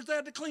leftovers. They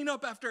had to clean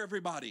up after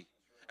everybody.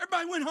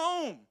 Everybody went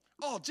home.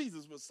 Oh,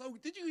 Jesus was so,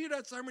 did you hear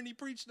that sermon he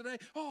preached today?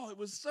 Oh, it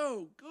was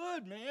so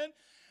good, man.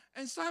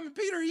 And Simon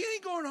Peter, he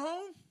ain't going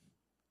home.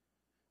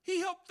 He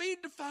helped feed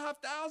the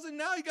 5,000.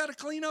 Now he got to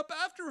clean up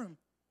after him.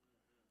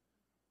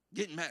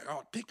 Getting mad.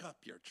 Oh, pick up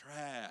your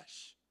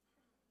trash.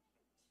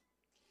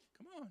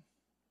 Come on.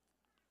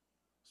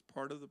 It's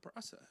part of the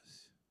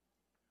process.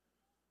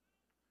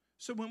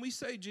 So when we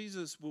say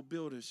Jesus will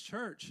build his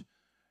church,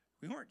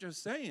 we weren't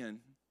just saying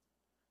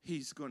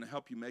he's going to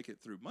help you make it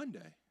through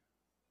Monday.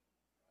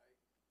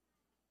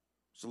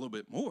 It's a little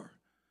bit more.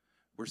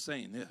 We're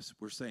saying this.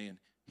 We're saying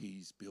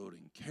he's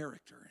building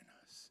character in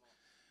us.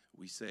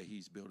 We say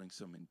he's building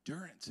some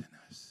endurance in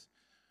us.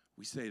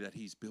 We say that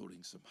he's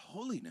building some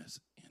holiness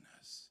in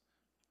us.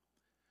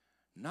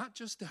 Not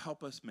just to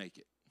help us make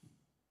it.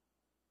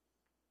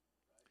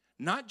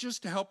 Not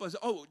just to help us,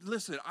 oh,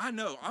 listen, I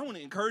know, I want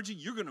to encourage you,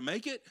 you're going to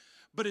make it.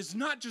 But it's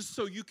not just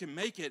so you can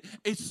make it.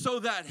 It's so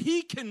that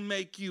he can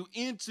make you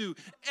into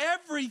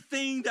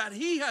everything that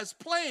he has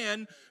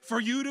planned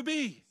for you to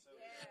be.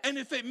 And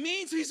if it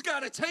means he's got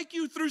to take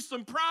you through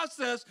some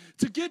process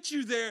to get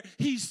you there,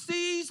 he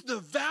sees the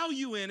value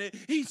value in it.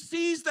 He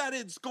sees that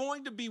it's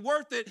going to be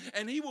worth it,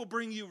 and he will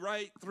bring you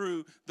right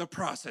through the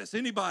process.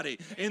 Anybody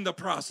in the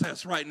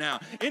process right now?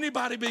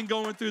 Anybody been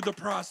going through the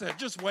process?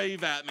 Just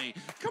wave at me.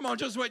 Come on,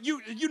 just wait.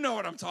 You know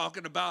what I'm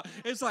talking about.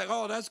 It's like,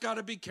 oh, that's got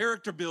to be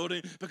character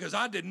building, because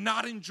I did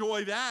not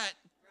enjoy that.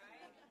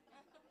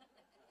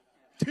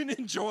 Didn't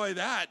enjoy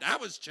that. That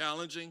was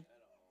challenging.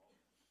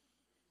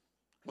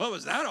 What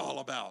was that all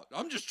about?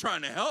 I'm just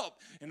trying to help.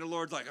 And the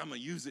Lord's like, I'm going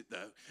to use it,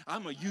 though.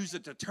 I'm going to use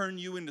it to turn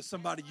you into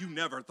somebody you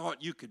never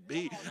thought you could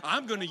be.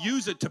 I'm going to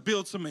use it to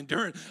build some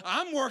endurance.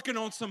 I'm working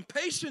on some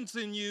patience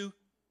in you.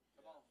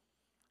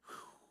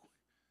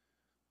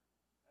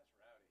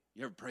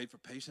 You ever prayed for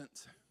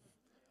patience?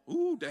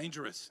 Ooh,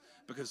 dangerous.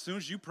 Because as soon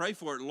as you pray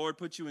for it, the Lord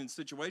puts you in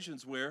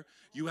situations where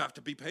you have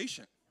to be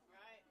patient.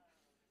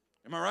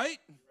 Am I right?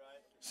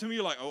 Some of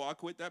you are like, oh, I'll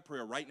quit that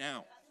prayer right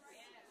now.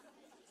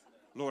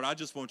 Lord, I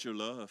just want your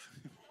love.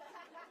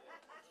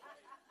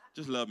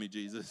 Just love me,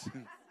 Jesus.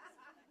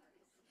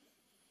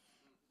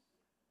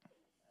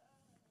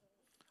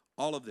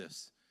 All of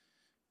this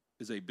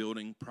is a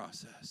building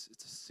process.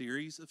 It's a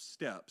series of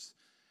steps.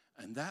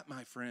 And that,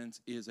 my friends,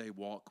 is a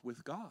walk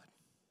with God.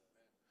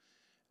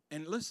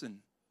 And listen,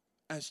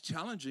 as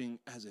challenging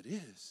as it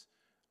is,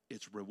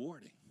 it's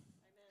rewarding.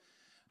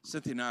 Amen.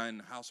 Cynthia and I, in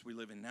the house we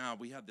live in now,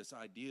 we had this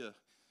idea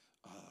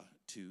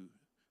to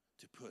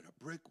put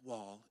a brick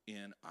wall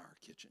in our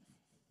kitchen.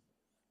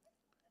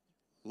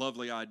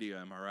 Lovely idea,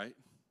 am I right?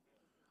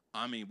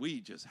 I mean,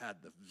 we just had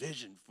the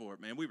vision for it,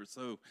 man. We were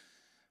so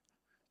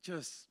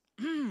just,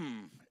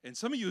 and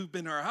some of you who've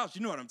been to our house,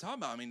 you know what I'm talking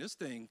about. I mean, this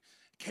thing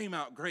came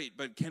out great,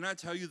 but can I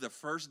tell you the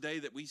first day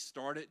that we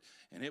started,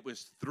 and it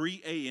was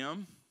 3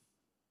 a.m.,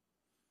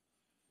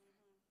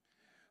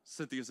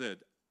 Cynthia said,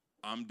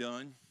 I'm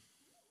done.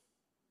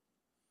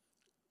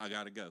 I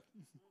got to go.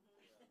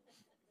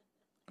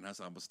 And I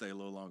said, I'm going to stay a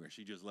little longer.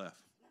 She just left.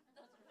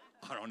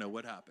 I don't know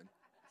what happened.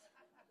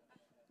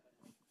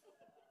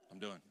 I'm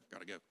done.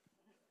 Got to go.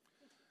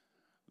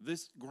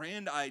 This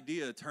grand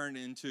idea turned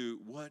into,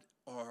 what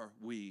are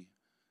we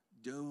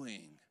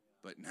doing?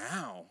 But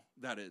now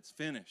that it's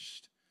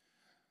finished,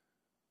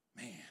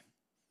 man,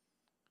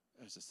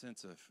 there's a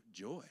sense of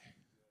joy.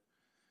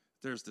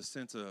 There's the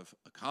sense of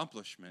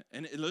accomplishment.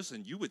 And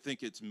listen, you would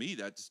think it's me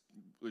that's,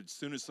 as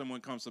soon as someone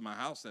comes to my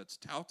house, that's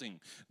touting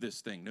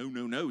this thing.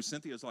 No.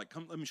 Cynthia's like,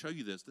 come, let me show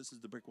you this. This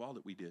is the brick wall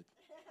that we did.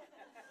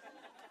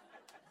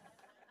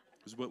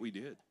 This is what we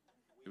did.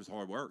 It was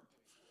hard work.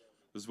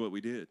 This is what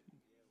we did.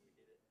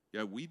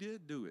 Yeah, we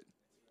did do it.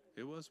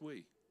 It was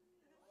we.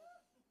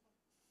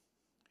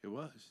 It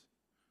was.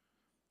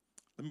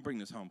 Let me bring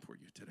this home for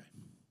you today.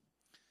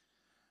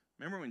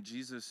 Remember when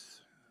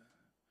Jesus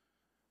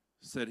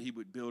said he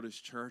would build his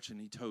church,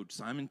 and he told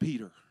Simon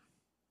Peter,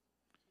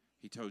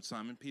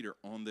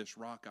 on this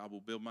rock I will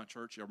build my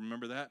church. Y'all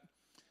remember that?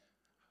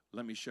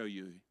 Let me show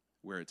you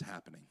where it's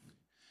happening.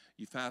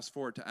 You fast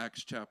forward to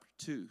Acts chapter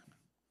 2,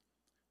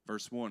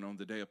 verse 1. On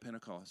the day of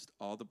Pentecost,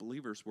 all the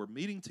believers were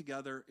meeting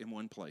together in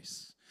one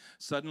place.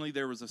 Suddenly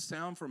there was a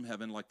sound from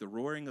heaven like the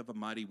roaring of a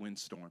mighty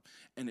windstorm,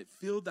 and it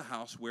filled the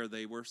house where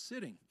they were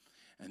sitting.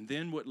 And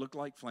then what looked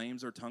like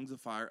flames or tongues of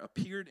fire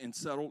appeared and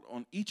settled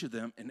on each of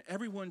them, and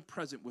everyone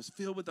present was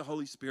filled with the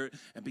Holy Spirit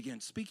and began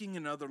speaking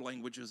in other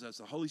languages as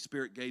the Holy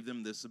Spirit gave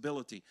them this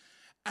ability.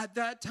 At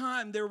that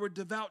time, there were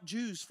devout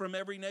Jews from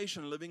every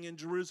nation living in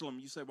Jerusalem.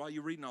 You say, why are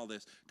you reading all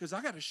this? Because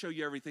I got to show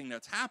you everything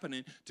that's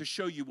happening to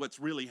show you what's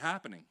really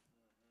happening.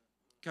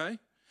 Okay?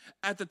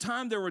 At the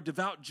time, there were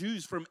devout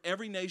Jews from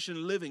every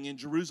nation living in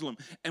Jerusalem.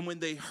 And when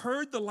they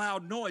heard the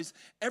loud noise,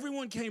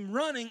 everyone came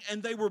running,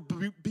 and they were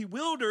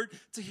bewildered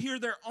to hear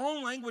their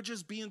own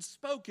languages being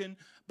spoken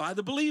by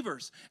the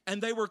believers.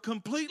 And they were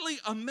completely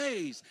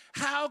amazed.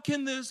 How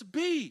can this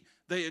be?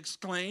 They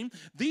exclaimed.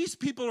 These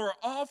people are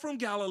all from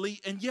Galilee,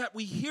 and yet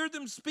we hear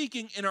them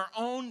speaking in our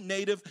own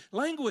native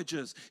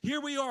languages. Here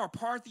we are,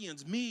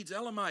 Parthians, Medes,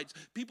 Elamites,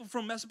 people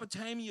from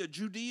Mesopotamia,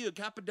 Judea,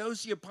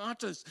 Cappadocia,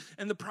 Pontus,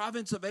 and the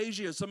province of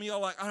Asia. Some of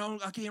y'all are like,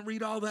 I can't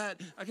read all that.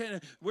 I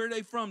can't. Where are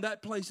they from?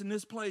 That place and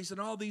this place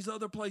and all these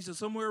other places,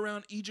 somewhere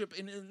around Egypt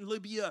and in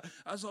Libya.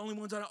 That's the only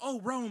ones I know.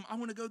 Oh, Rome, I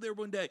want to go there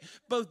one day.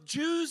 Both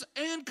Jews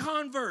and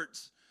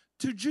converts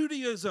to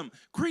Judaism,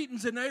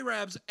 Cretans and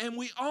Arabs, and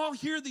we all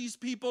hear these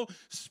people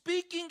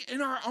speaking in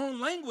our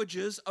own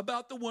languages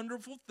about the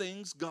wonderful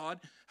things God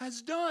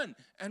has done.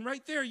 And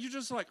right there, you're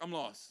just like, I'm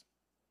lost.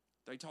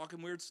 They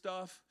talking weird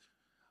stuff.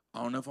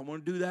 I don't know if I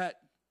want to do that.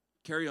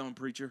 Carry on,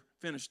 preacher.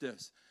 Finish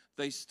this.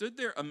 They stood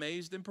there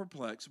amazed and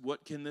perplexed.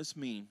 What can this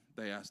mean?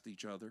 They asked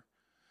each other.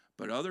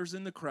 But others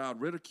in the crowd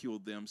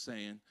ridiculed them,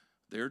 saying,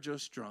 they're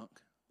just drunk,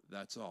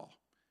 that's all.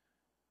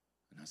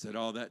 And I said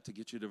all that to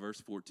get you to verse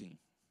 14.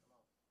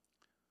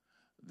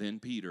 Then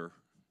Peter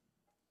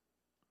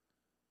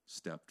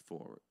stepped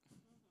forward.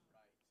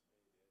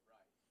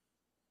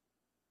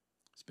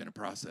 It's been a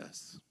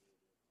process.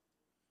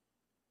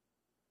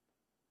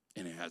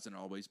 And it hasn't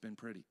always been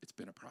pretty. It's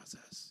been a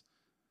process.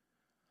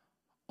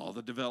 All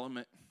the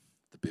development,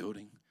 the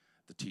building,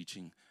 the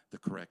teaching, the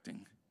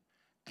correcting.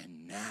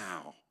 And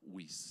now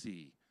we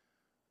see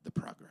the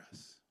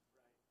progress.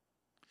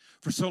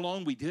 For so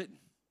long we didn't.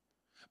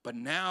 But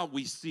now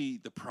we see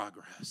the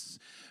progress.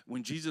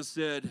 When Jesus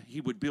said he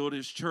would build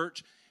his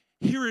church,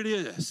 here it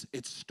is.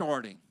 It's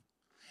starting.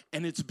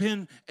 And it's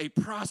been a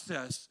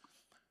process,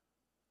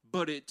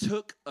 but it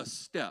took a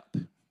step.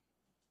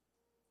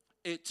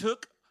 It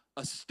took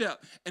a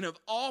step. And of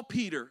all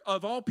people,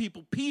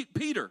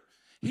 Peter,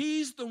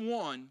 he's the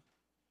one.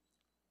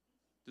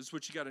 This is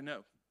what you got to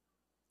know.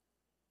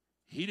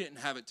 He didn't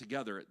have it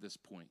together at this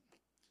point.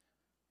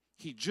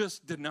 He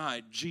just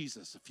denied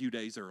Jesus a few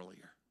days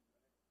earlier.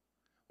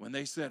 When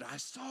they said, I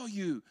saw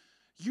you,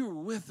 you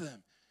were with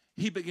them,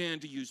 he began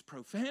to use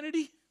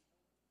profanity.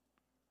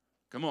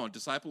 Come on,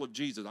 disciple of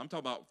Jesus. I'm talking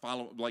about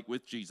follow like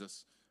with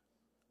Jesus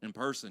in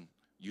person,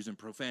 using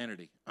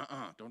profanity.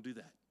 Don't do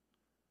that.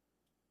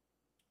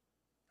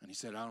 And he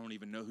said, I don't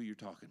even know who you're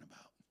talking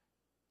about.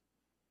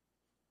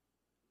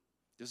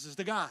 This is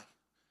the guy.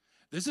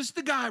 This is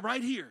the guy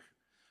right here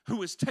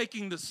who is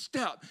taking the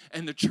step,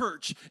 and the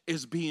church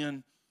is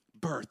being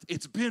birthed.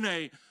 It's been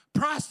a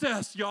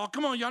process, y'all.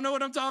 Come on, y'all know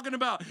what I'm talking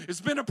about.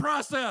 It's been a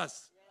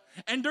process.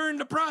 And during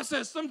the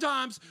process,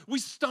 sometimes we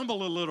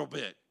stumble a little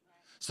bit.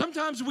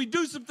 Sometimes we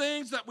do some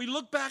things that we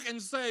look back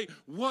and say,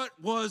 what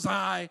was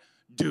I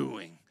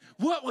doing?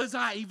 What was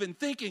I even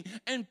thinking?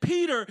 And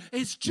Peter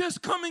is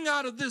just coming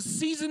out of this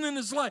season in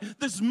his life,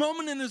 this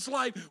moment in his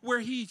life where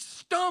he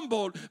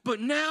stumbled, but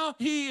now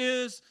he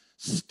is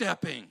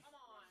stepping.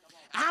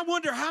 I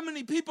wonder how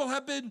many people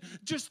have been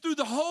just through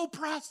the whole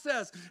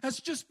process, has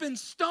just been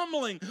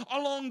stumbling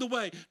along the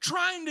way,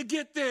 trying to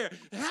get there,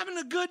 having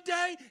a good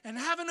day and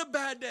having a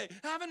bad day,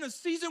 having a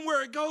season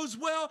where it goes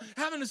well,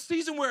 having a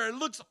season where it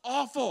looks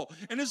awful.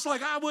 And it's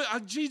like,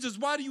 Jesus,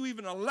 why do you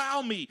even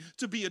allow me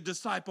to be a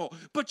disciple?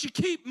 But you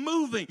keep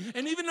moving.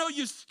 And even though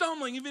you're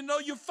stumbling, even though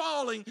you're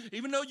falling,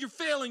 even though you're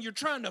failing, you're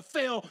trying to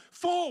fail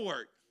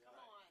forward.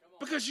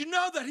 Because you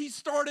know that he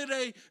started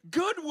a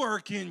good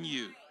work in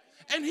you.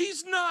 And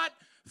he's not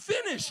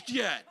finished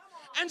yet.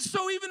 And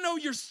so even though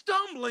you're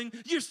stumbling,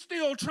 you're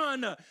still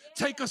trying to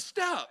take a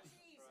step.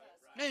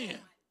 Man.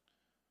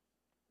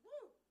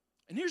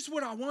 And here's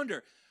what I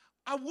wonder.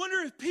 I wonder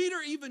if Peter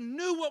even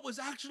knew what was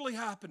actually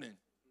happening.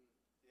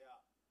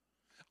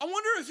 I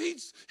wonder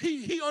if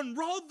he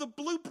unrolled the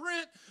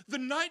blueprint the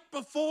night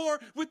before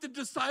with the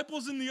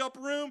disciples in the upper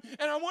room.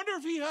 And I wonder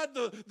if he had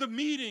the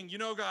meeting. You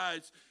know,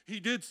 guys, he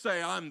did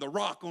say, I'm the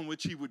rock on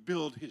which he would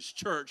build his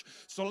church.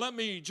 So let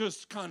me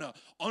just kind of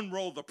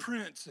unroll the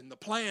prints and the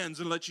plans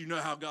and let you know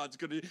how God's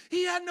going to do.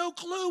 He had no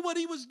clue what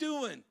he was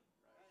doing.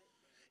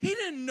 He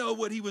didn't know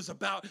what he was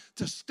about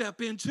to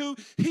step into.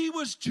 He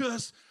was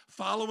just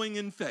following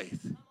in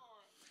faith.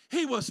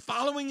 He was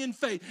following in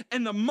faith.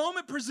 And the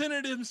moment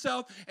presented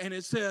himself, and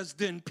it says,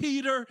 then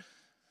Peter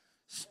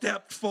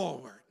stepped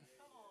forward.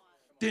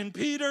 Then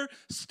Peter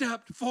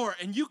stepped forward.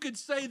 And you could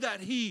say that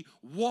he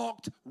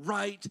walked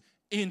right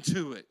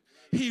into it.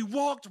 He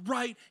walked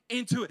right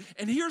into it.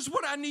 And here's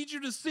what I need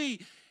you to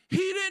see. He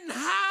didn't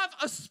have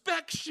a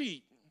spec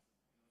sheet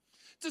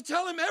to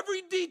tell him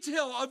every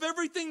detail of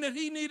everything that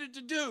he needed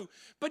to do.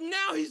 But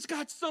now he's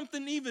got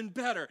something even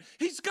better.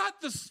 He's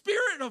got the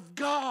Spirit of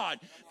God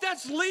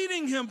that's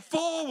leading him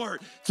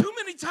forward. Too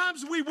many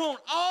times we want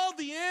all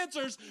the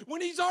answers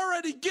when he's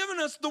already given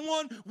us the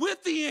one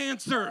with the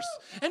answers.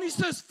 And he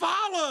says,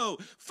 follow.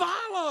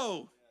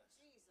 Follow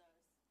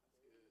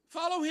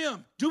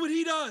him. Do what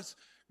he does.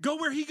 Go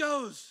where he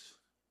goes.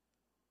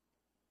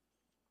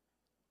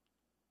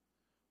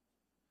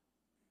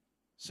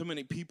 So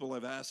many people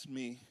have asked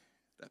me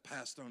that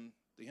passed on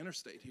the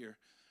interstate here,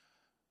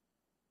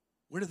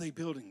 what are they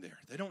building there?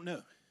 They don't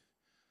know.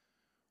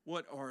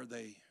 What are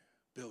they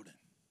building?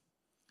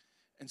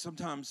 And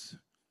sometimes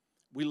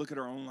we look at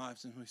our own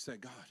lives and we say,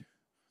 God,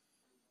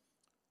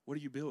 what are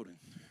you building?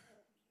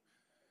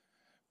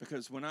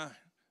 Because when I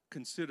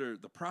consider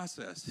the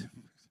process,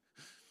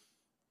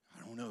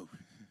 I don't know.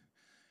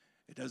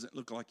 It doesn't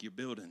look like you're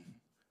building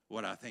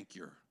what I think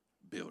you're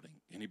building.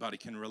 Anybody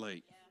can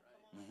relate?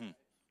 Mm-hmm.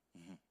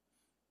 Mm-hmm.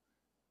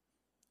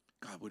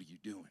 God, what are you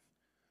doing?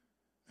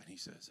 And he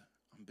says,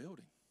 I'm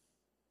building.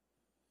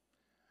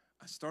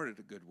 I started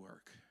a good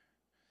work.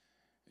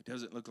 It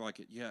doesn't look like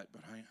it yet,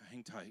 but I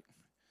hang tight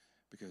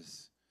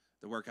because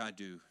the work I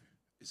do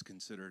is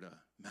considered a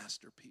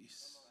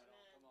masterpiece.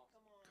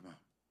 Come on.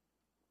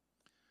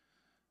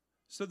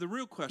 So the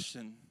real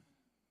question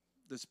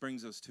this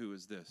brings us to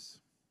is this.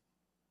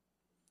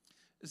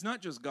 It's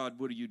not just, God,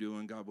 what are you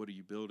doing? God, what are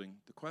you building?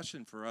 The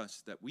question for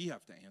us that we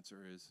have to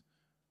answer is,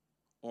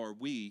 are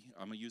we,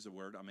 I'm going to use a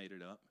word, I made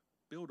it up,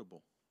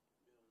 buildable?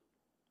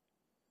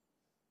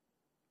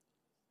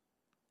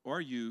 Or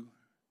are you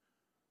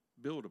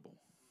buildable?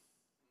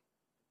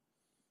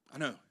 I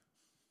know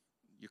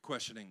you're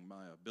questioning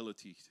my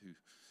ability to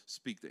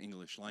speak the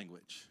English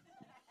language.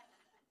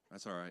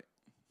 That's all right.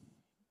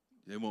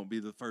 It won't be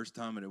the first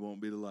time and it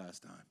won't be the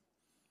last time.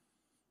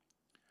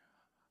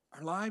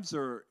 Our lives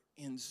are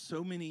in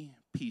so many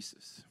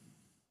pieces.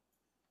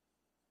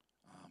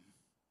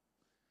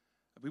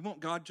 We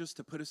want God just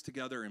to put us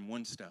together in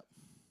one step.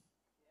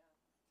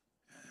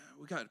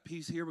 We got a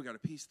piece here, we got a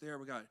piece there,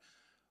 we got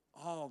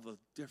all the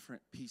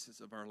different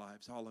pieces of our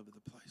lives all over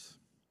the place.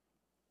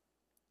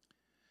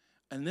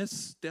 And this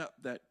step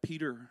that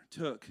Peter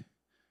took,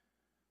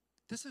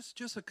 this is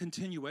just a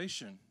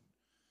continuation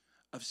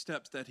of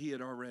steps that he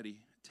had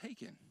already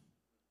taken.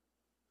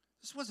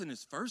 This wasn't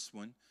his first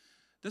one.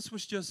 This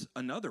was just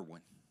another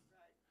one.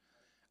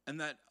 And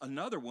that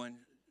another one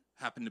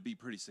happened to be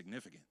pretty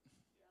significant.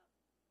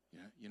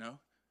 Yeah, you know,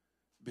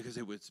 because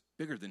it was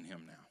bigger than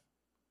him now.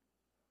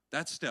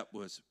 That step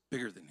was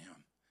bigger than him.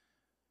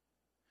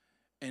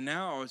 And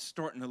now it's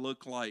starting to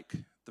look like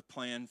the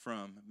plan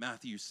from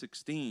Matthew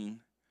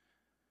 16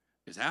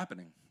 is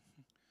happening.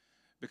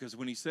 Because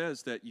when he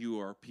says that you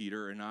are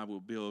Peter and I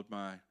will build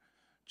my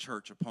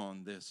church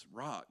upon this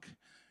rock,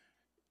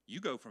 you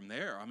go from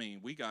there. I mean,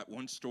 we got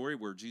one story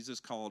where Jesus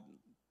called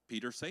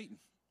Peter Satan.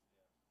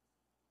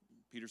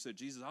 Peter said,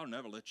 Jesus, I'll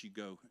never let you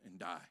go and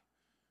die.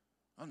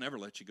 I'll never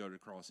let you go to the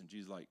cross. And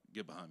Jesus like,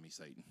 get behind me,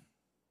 Satan.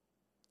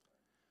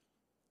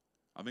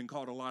 I've been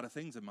called a lot of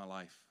things in my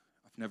life.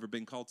 I've never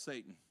been called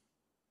Satan.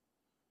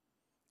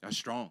 That's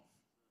strong.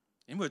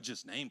 It wasn't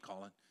just name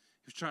calling.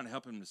 He was trying to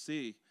help him to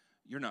see,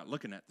 you're not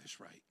looking at this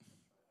right.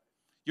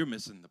 You're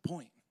missing the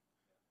point.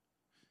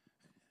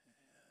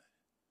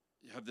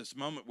 You have this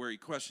moment where he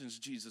questions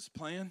Jesus'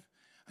 plan,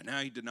 and now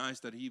he denies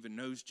that he even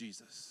knows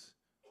Jesus.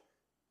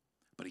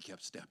 But he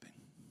kept stepping.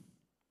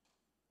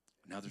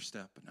 Another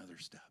step, another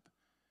step.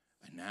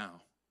 And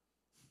now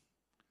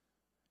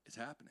it's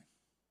happening.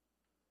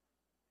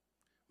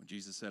 When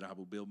Jesus said, I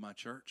will build my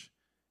church,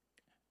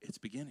 it's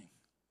beginning.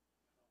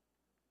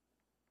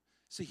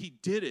 See, he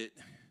did it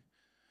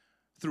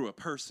through a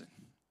person.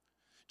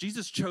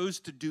 Jesus chose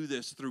to do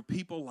this through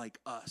people like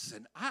us.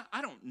 And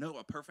I don't know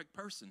a perfect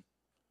person.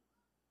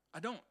 I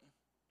don't.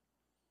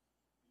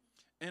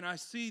 And I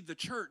see the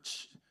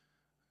church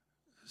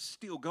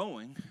still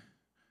going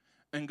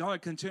and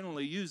God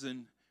continually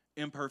using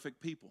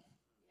imperfect people.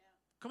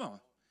 Come on.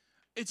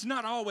 It's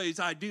not always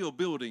ideal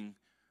building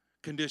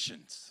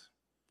conditions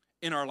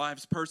in our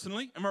lives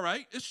personally. Am I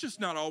right? It's just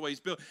not always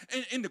built.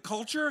 In the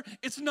culture,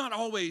 it's not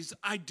always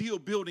ideal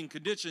building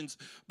conditions.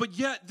 But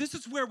yet, this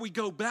is where we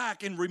go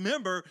back and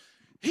remember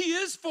he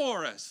is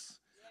for us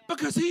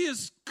because he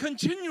is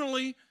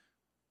continually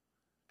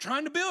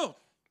trying to build.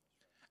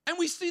 And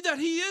we see that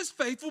he is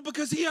faithful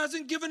because he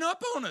hasn't given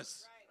up on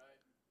us.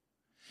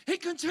 He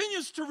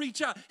continues to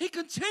reach out. He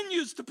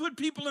continues to put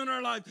people in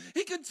our life.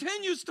 He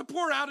continues to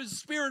pour out his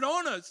Spirit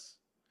on us.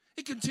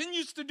 He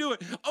continues to do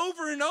it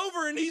over and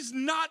over, and he's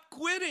not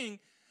quitting.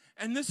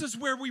 And this is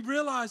where we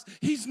realize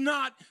he's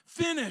not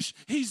finished.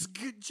 He's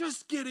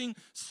just getting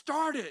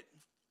started.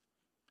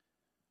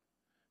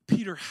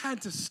 Peter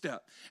had to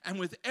step, and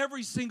with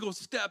every single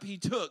step he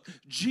took,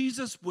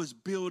 Jesus was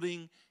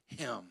building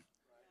him.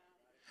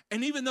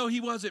 And even though he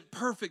wasn't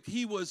perfect,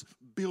 he was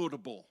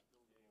buildable.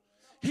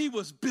 He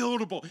was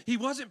buildable. He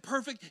wasn't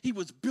perfect. He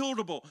was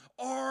buildable.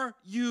 Are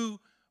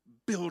you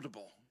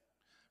buildable?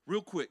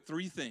 Real quick,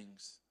 3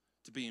 things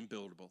to being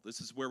buildable.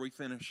 This is where we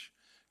finish.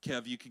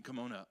 Kev, you can come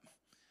on up.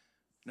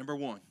 Number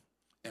 1,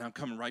 and I'm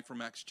coming right from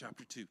Acts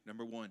chapter 2.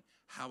 Number 1,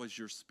 how is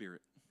your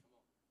spirit?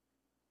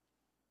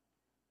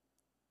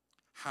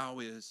 How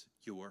is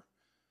your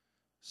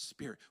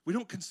spirit? We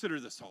don't consider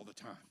this all the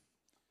time.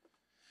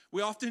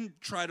 We often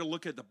try to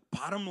look at the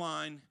bottom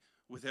line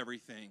with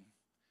everything.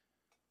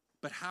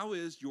 But how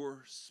is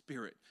your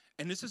spirit?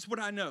 And this is what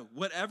I know.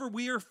 Whatever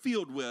we are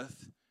filled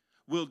with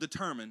will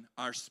determine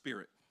our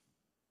spirit.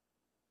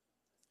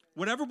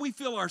 Whatever we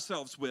fill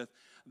ourselves with,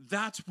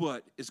 that's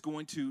what is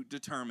going to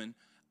determine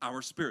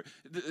our spirit.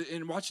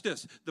 And watch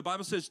this. The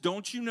Bible says,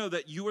 don't you know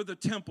that you are the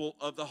temple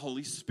of the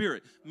Holy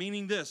Spirit?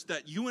 Meaning this,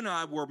 that you and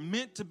I were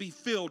meant to be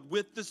filled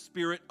with the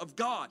Spirit of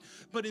God.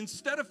 But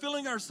instead of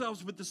filling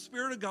ourselves with the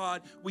Spirit of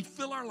God, we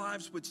fill our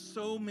lives with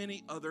so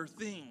many other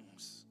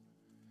things.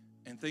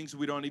 And things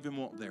we don't even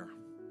want there.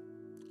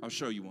 I'll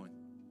show you one.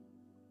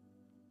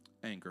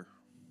 Anger.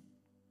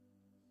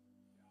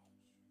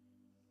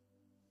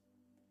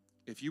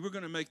 If you were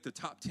going to make the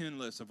top 10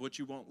 list of what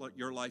you want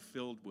your life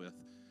filled with,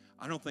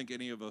 I don't think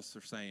any of us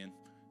are saying,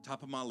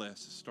 top of my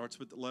list, starts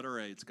with the letter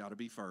A, it's got to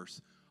be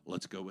first.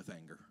 Let's go with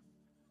anger.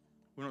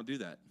 We don't do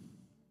that.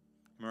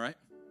 Am I right?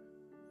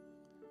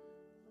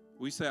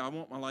 We say, I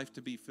want my life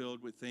to be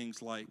filled with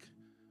things like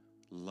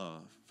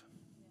love,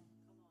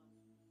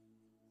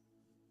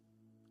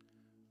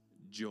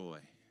 joy,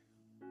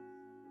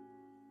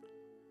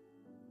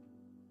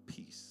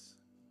 peace.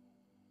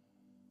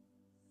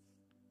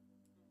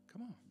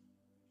 Come on.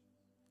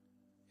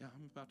 Yeah,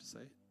 I'm about to say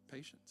it.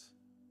 Patience,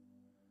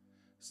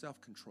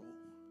 self-control,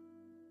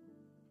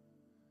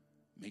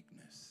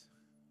 meekness,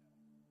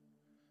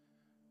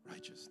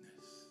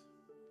 righteousness.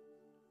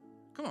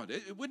 Come on,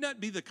 wouldn't that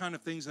be the kind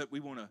of things that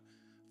we want to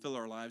fill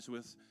our lives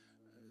with?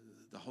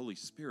 The Holy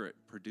Spirit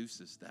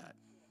produces that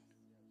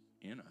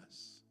in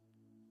us.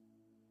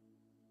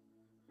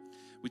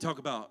 We talk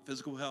about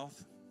physical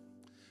health.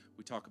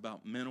 We talk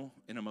about mental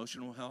and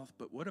emotional health.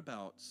 But what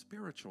about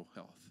spiritual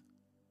health?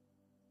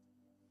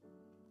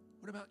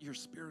 What about your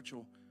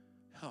spiritual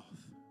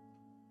health?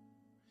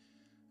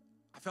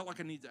 I felt like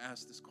I need to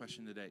ask this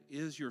question today.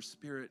 Is your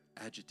spirit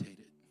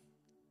agitated?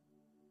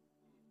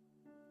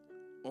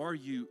 Are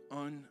you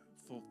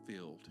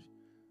unfulfilled?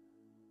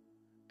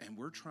 And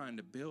we're trying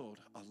to build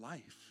a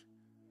life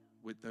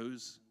with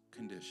those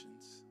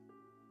conditions.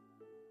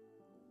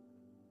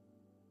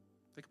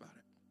 Think about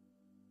it.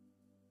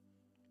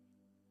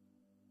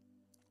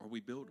 Are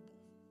we buildable?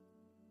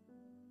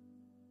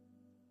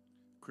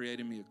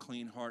 Create in me a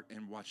clean heart,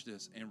 and watch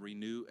this, and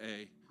renew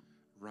a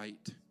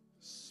right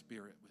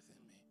spirit within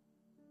me.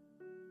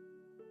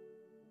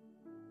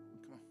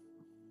 Come on.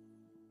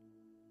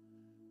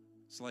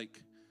 It's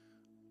like,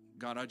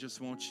 God, I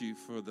just want you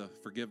for the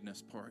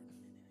forgiveness part.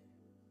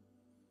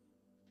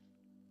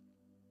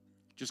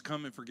 Just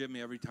come and forgive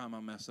me every time I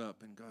mess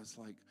up. And God's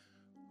like,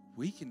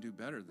 we can do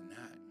better than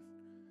that,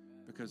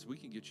 because we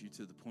can get you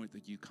to the point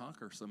that you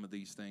conquer some of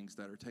these things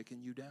that are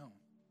taking you down.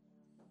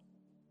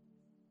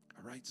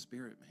 A right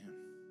spirit, man.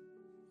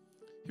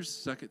 Here's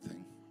the second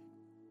thing.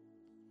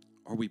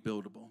 Are we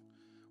buildable?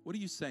 What are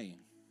you saying?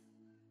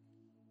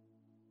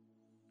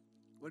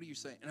 What are you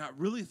saying? And I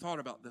really thought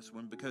about this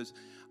one, because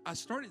I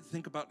started to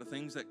think about the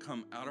things that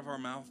come out of our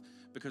mouth,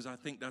 because I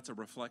think that's a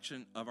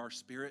reflection of our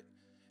spirit.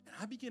 And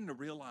I begin to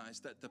realize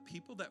that the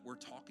people that we're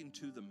talking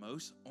to the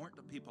most aren't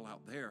the people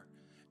out there.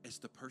 It's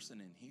the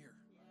person in here.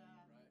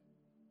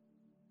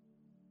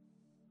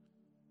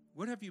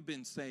 What have you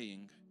been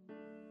saying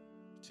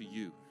to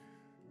you?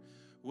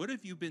 What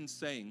have you been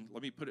saying?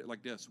 Let me put it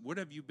like this. What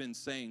have you been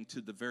saying to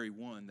the very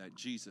one that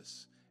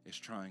Jesus is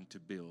trying to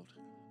build?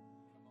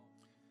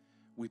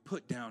 We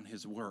put down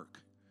his work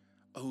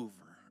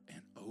over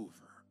and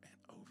over and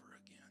over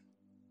again.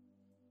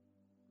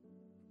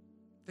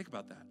 Think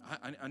about that.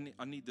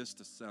 I need this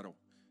to settle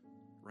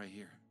right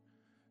here,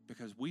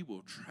 because we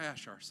will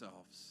trash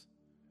ourselves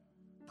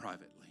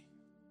privately.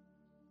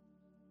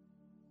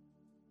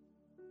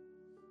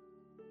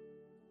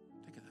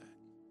 Think of that.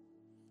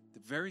 The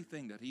very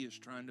thing that he is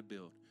trying to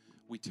build,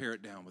 we tear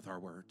it down with our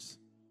words.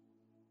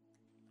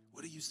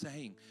 What are you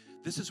saying?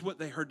 This is what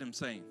they heard them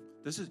saying.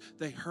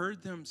 They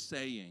heard them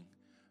saying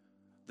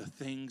the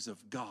things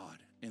of God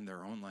in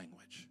their own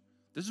language.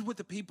 This is what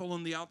the people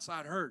on the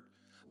outside heard.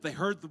 They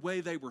heard the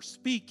way they were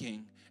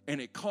speaking,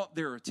 and it caught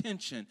their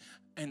attention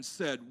and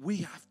said, we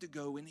have to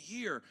go and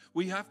hear.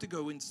 We have to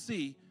go and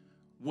see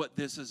what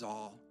this is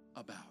all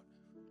about.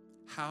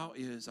 How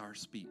is our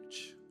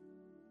speech?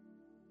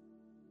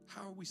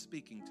 How are we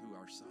speaking to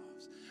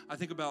ourselves? I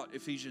think about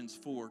Ephesians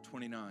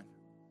 4:29.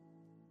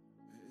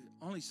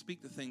 Only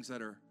speak the things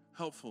that are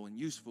helpful and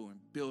useful and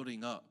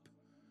building up,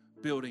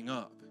 building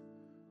up,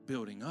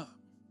 building up.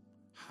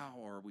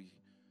 How are we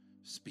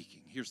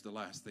speaking? Here's the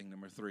last thing,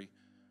 number 3.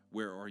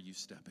 Where are you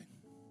stepping?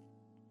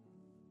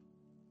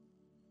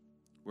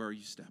 Where are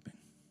you stepping?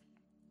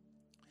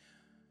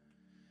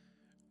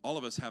 All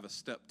of us have a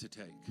step to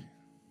take,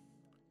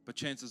 but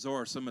chances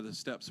are some of the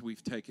steps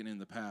we've taken in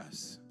the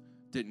past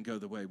didn't go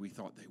the way we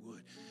thought they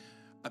would.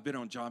 I've been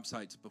on job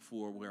sites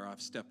before where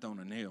I've stepped on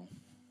a nail,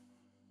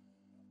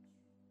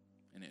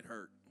 and it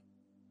hurt.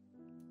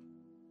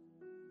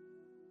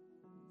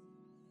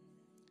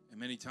 And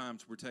many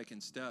times we're taking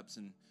steps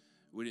and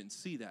we didn't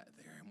see that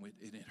there,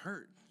 and it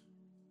hurt.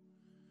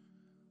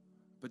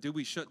 But did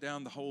we shut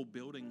down the whole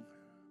building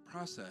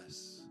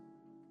process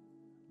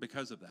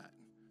because of that?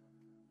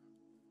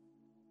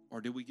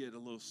 Or did we get a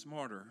little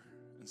smarter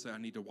and say, I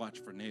need to watch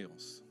for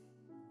nails?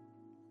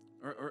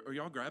 Are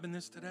y'all grabbing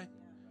this today?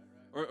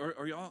 Or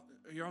are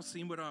y'all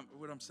seeing what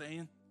I'm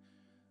saying?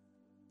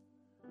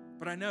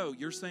 But I know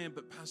you're saying,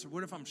 but Pastor,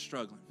 what if I'm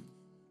struggling?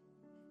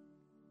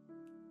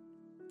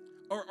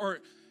 Or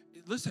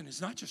listen,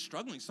 it's not just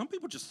struggling. Some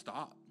people just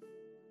stop.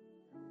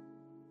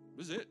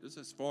 This is it. This is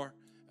as far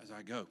as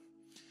I go.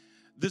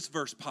 This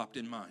verse popped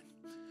in mind.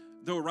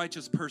 Though a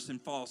righteous person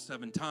falls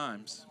 7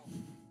 times,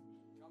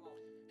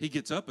 he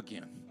gets up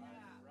again.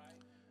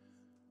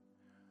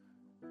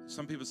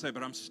 Some people say,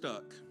 but I'm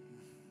stuck.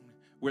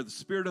 Where the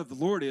Spirit of the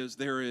Lord is,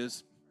 there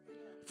is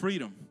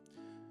freedom.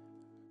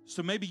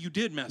 So maybe you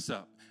did mess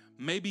up.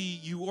 Maybe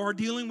you are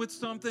dealing with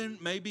something.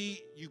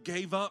 Maybe you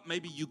gave up.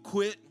 Maybe you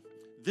quit.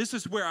 This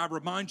is where I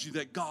remind you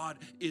that God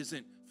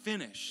isn't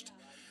finished.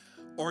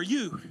 Are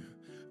you?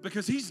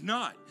 Because he's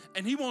not,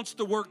 and he wants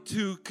the work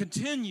to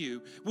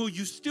continue. Will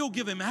you still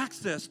give him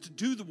access to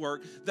do the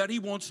work that he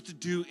wants to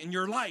do in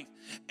your life?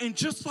 And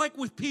just like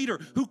with Peter,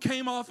 who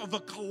came off of a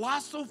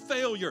colossal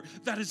failure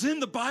that is in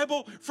the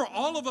Bible for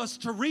all of us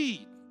to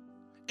read.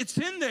 It's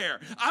in there.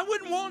 I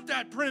wouldn't want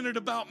that printed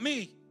about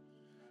me.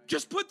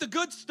 Just put the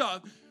good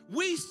stuff.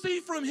 We see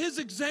from his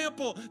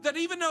example that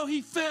even though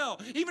he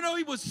fell, even though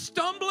he was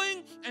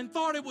stumbling and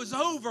thought it was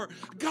over,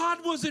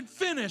 God wasn't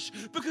finished,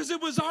 because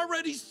it was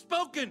already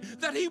spoken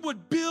that he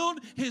would build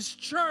his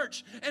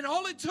church. And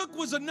all it took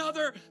was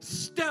another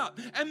step.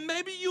 And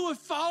maybe you have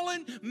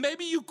fallen,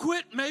 maybe you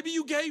quit, maybe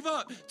you gave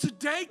up.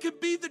 Today could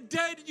be the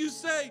day that you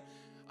say,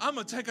 I'm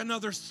going to take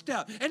another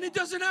step. And it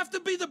doesn't have to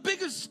be the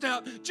biggest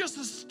step, just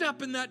a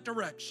step in that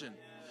direction.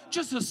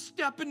 Just a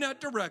step in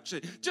that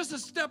direction. Just a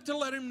step to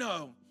let him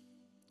know,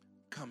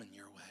 coming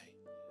your way.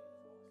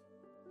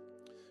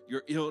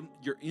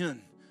 You're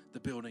in the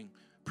building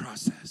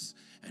process.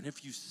 And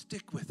if you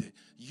stick with it,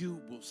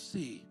 you will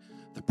see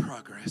the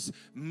progress.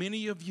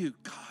 Many of you,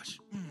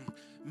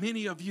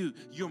 many of you,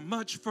 you're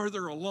much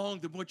further along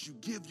than what you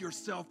give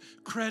yourself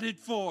credit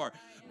for.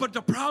 But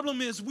the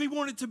problem is we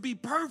want it to be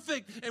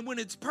perfect. And when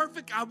it's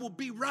perfect, I will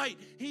be right.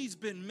 He's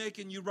been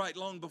making you right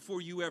long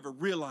before you ever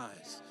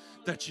realize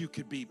that you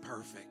could be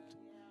perfect.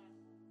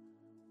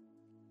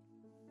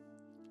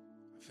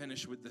 I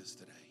finish with this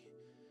today.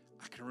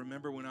 I can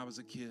remember when I was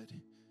a kid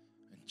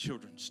in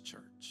children's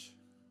church.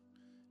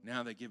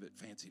 Now they give it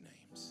fancy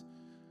names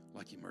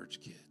like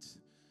Emerge Kids.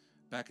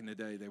 Back in the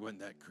day, they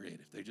wasn't that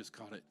creative. They just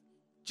called it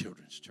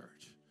children's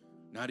church.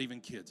 Not even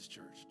kids'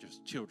 church,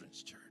 just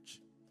children's church.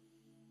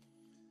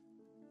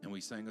 And we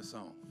sang a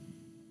song.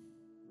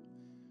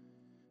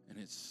 And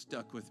it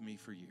stuck with me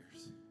for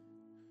years.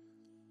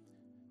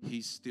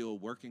 He's still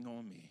working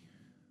on me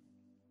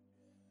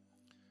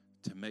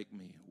to make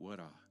me what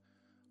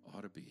I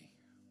ought to be.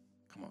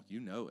 Come on, you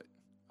know it.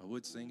 I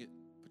would sing it,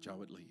 but y'all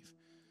would leave.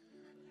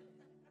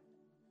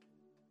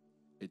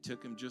 It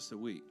took him just a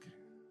week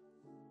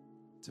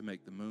to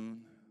make the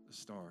moon, the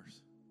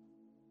stars,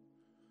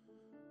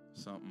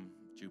 something,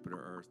 Jupiter,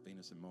 Earth,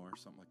 Venus, and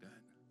Mars, something like that.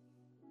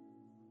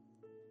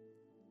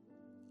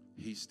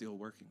 He's still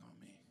working on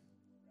me.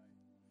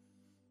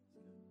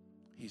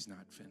 He's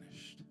not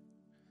finished.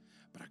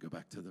 But I go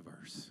back to the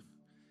verse.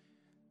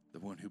 The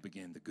one who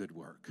began the good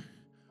work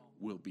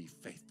will be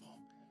faithful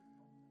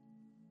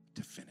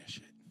to finish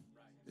it.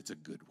 It's a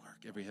good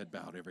work. Every head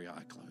bowed, every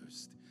eye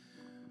closed.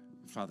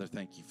 Father,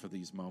 thank you for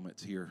these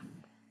moments here.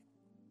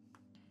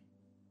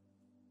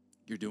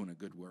 You're doing a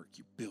good work.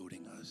 You're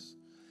building us.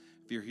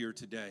 If you're here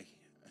today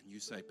and you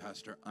say,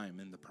 Pastor, I am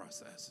in the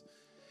process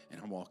and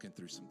I'm walking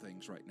through some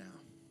things right now.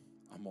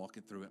 I'm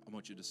walking through it. I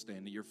want you to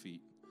stand to your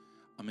feet.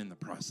 I'm in the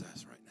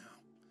process right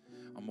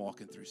now. I'm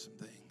walking through some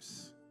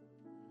things.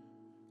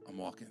 I'm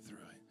walking through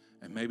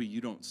it. And maybe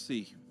you don't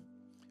see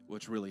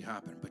what's really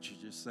happened, but you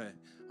just say,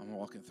 I'm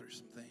walking through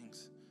some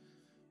things.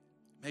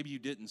 Maybe you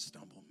didn't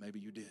stumble. Maybe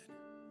you did.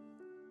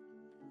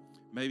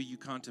 Maybe you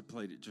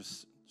contemplated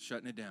just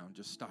shutting it down,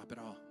 just stop it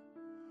all.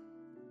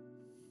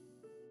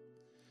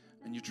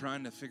 And you're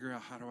trying to figure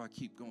out, how do I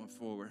keep going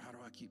forward? How do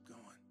I keep going?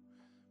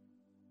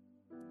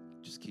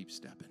 Just keep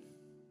stepping.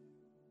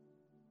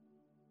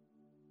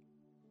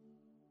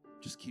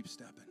 Just keep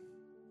stepping.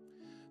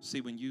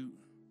 See, when you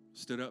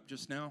stood up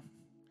just now,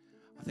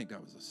 I think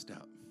that was a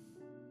step.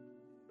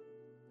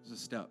 It was a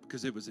step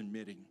because it was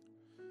admitting,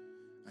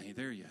 I ain't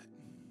there yet.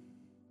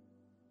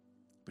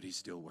 But he's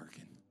still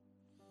working.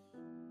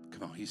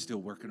 Come on, he's still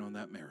working on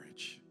that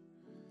marriage.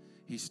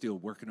 He's still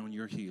working on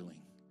your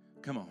healing.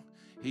 Come on,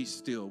 he's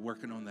still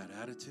working on that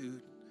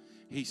attitude.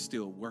 He's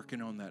still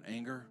working on that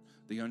anger,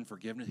 the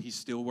unforgiveness. He's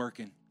still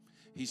working.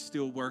 He's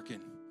still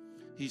working.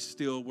 He's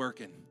still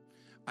working.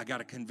 I got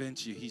to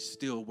convince you, he's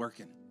still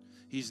working.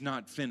 He's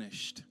not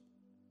finished.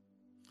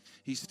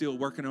 He's still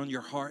working on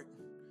your heart.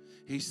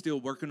 He's still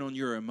working on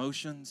your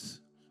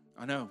emotions.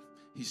 I know,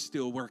 he's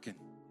still working.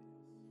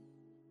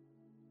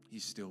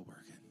 He's still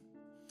working.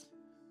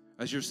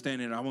 As you're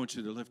standing, I want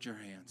you to lift your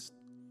hands.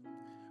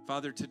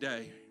 Father,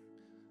 today,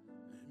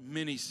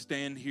 many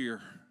stand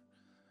here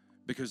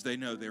because they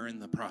know they're in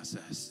the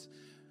process.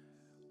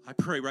 I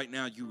pray right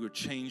now you would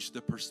change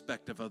the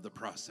perspective of the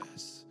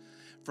process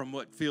from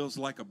what feels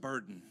like a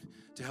burden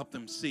to help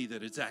them see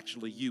that it's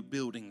actually you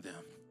building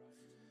them.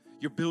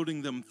 You're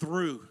building them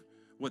through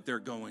what they're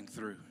going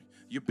through.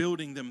 You're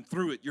building them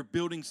through it. You're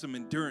building some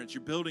endurance.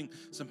 You're building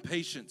some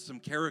patience, some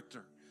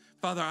character.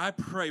 Father, I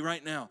pray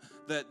right now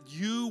that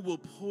you will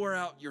pour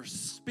out your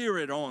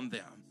spirit on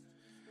them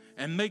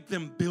and make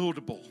them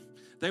buildable.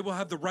 They will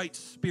have the right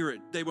spirit.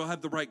 They will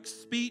have the right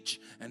speech,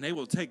 and they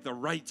will take the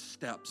right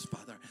steps,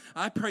 Father.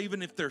 I pray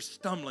even if they're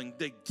stumbling,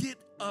 they get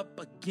up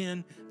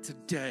again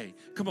today.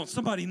 Come on,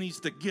 somebody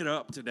needs to get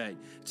up today.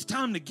 It's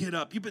time to get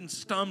up. You've been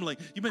stumbling.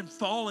 You've been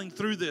falling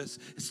through this.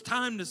 It's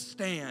time to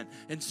stand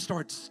and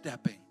start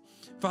stepping.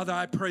 Father,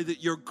 I pray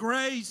that your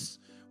grace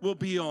will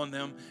be on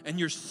them and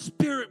your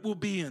spirit will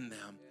be in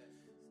them.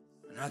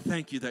 And I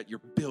thank you that you're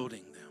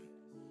building them.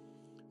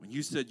 When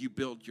you said you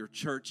built your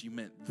church, you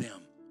meant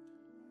them.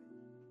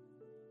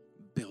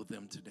 Build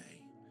them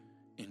today.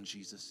 In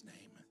Jesus'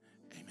 name,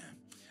 amen.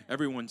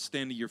 Everyone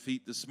stand to your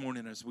feet this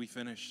morning as we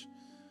finish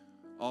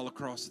all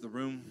across the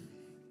room.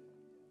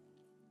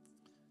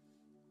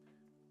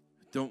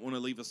 Don't want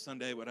to leave a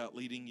Sunday without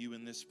leading you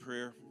in this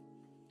prayer.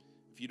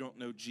 If you don't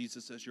know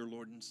Jesus as your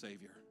Lord and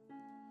Savior,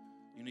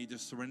 you need to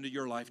surrender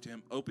your life to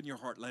him. Open your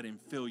heart. Let him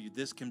fill you.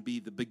 This can be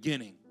the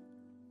beginning.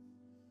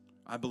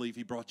 I believe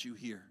he brought you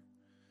here.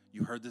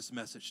 You heard this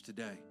message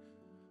today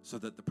so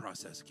that the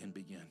process can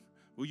begin.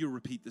 Will you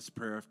repeat this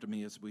prayer after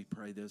me as we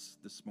pray this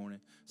morning?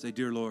 Say,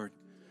 Dear Lord,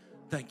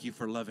 thank you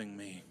for loving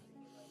me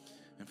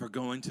and for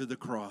going to the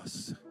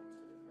cross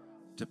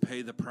to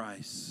pay the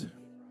price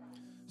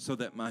so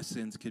that my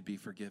sins could be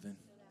forgiven.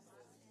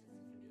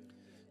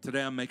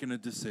 Today I'm making a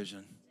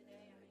decision.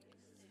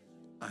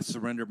 I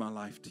surrender my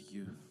life to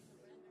you,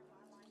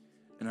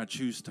 and I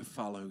choose to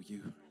follow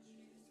you.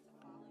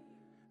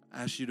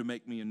 I ask you to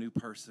make me a new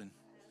person.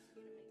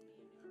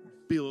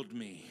 Build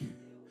me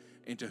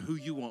into who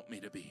you want me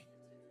to be.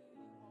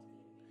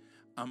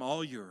 I'm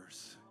all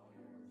yours.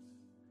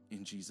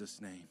 In Jesus'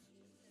 name,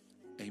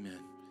 amen,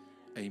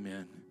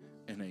 amen,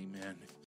 and amen.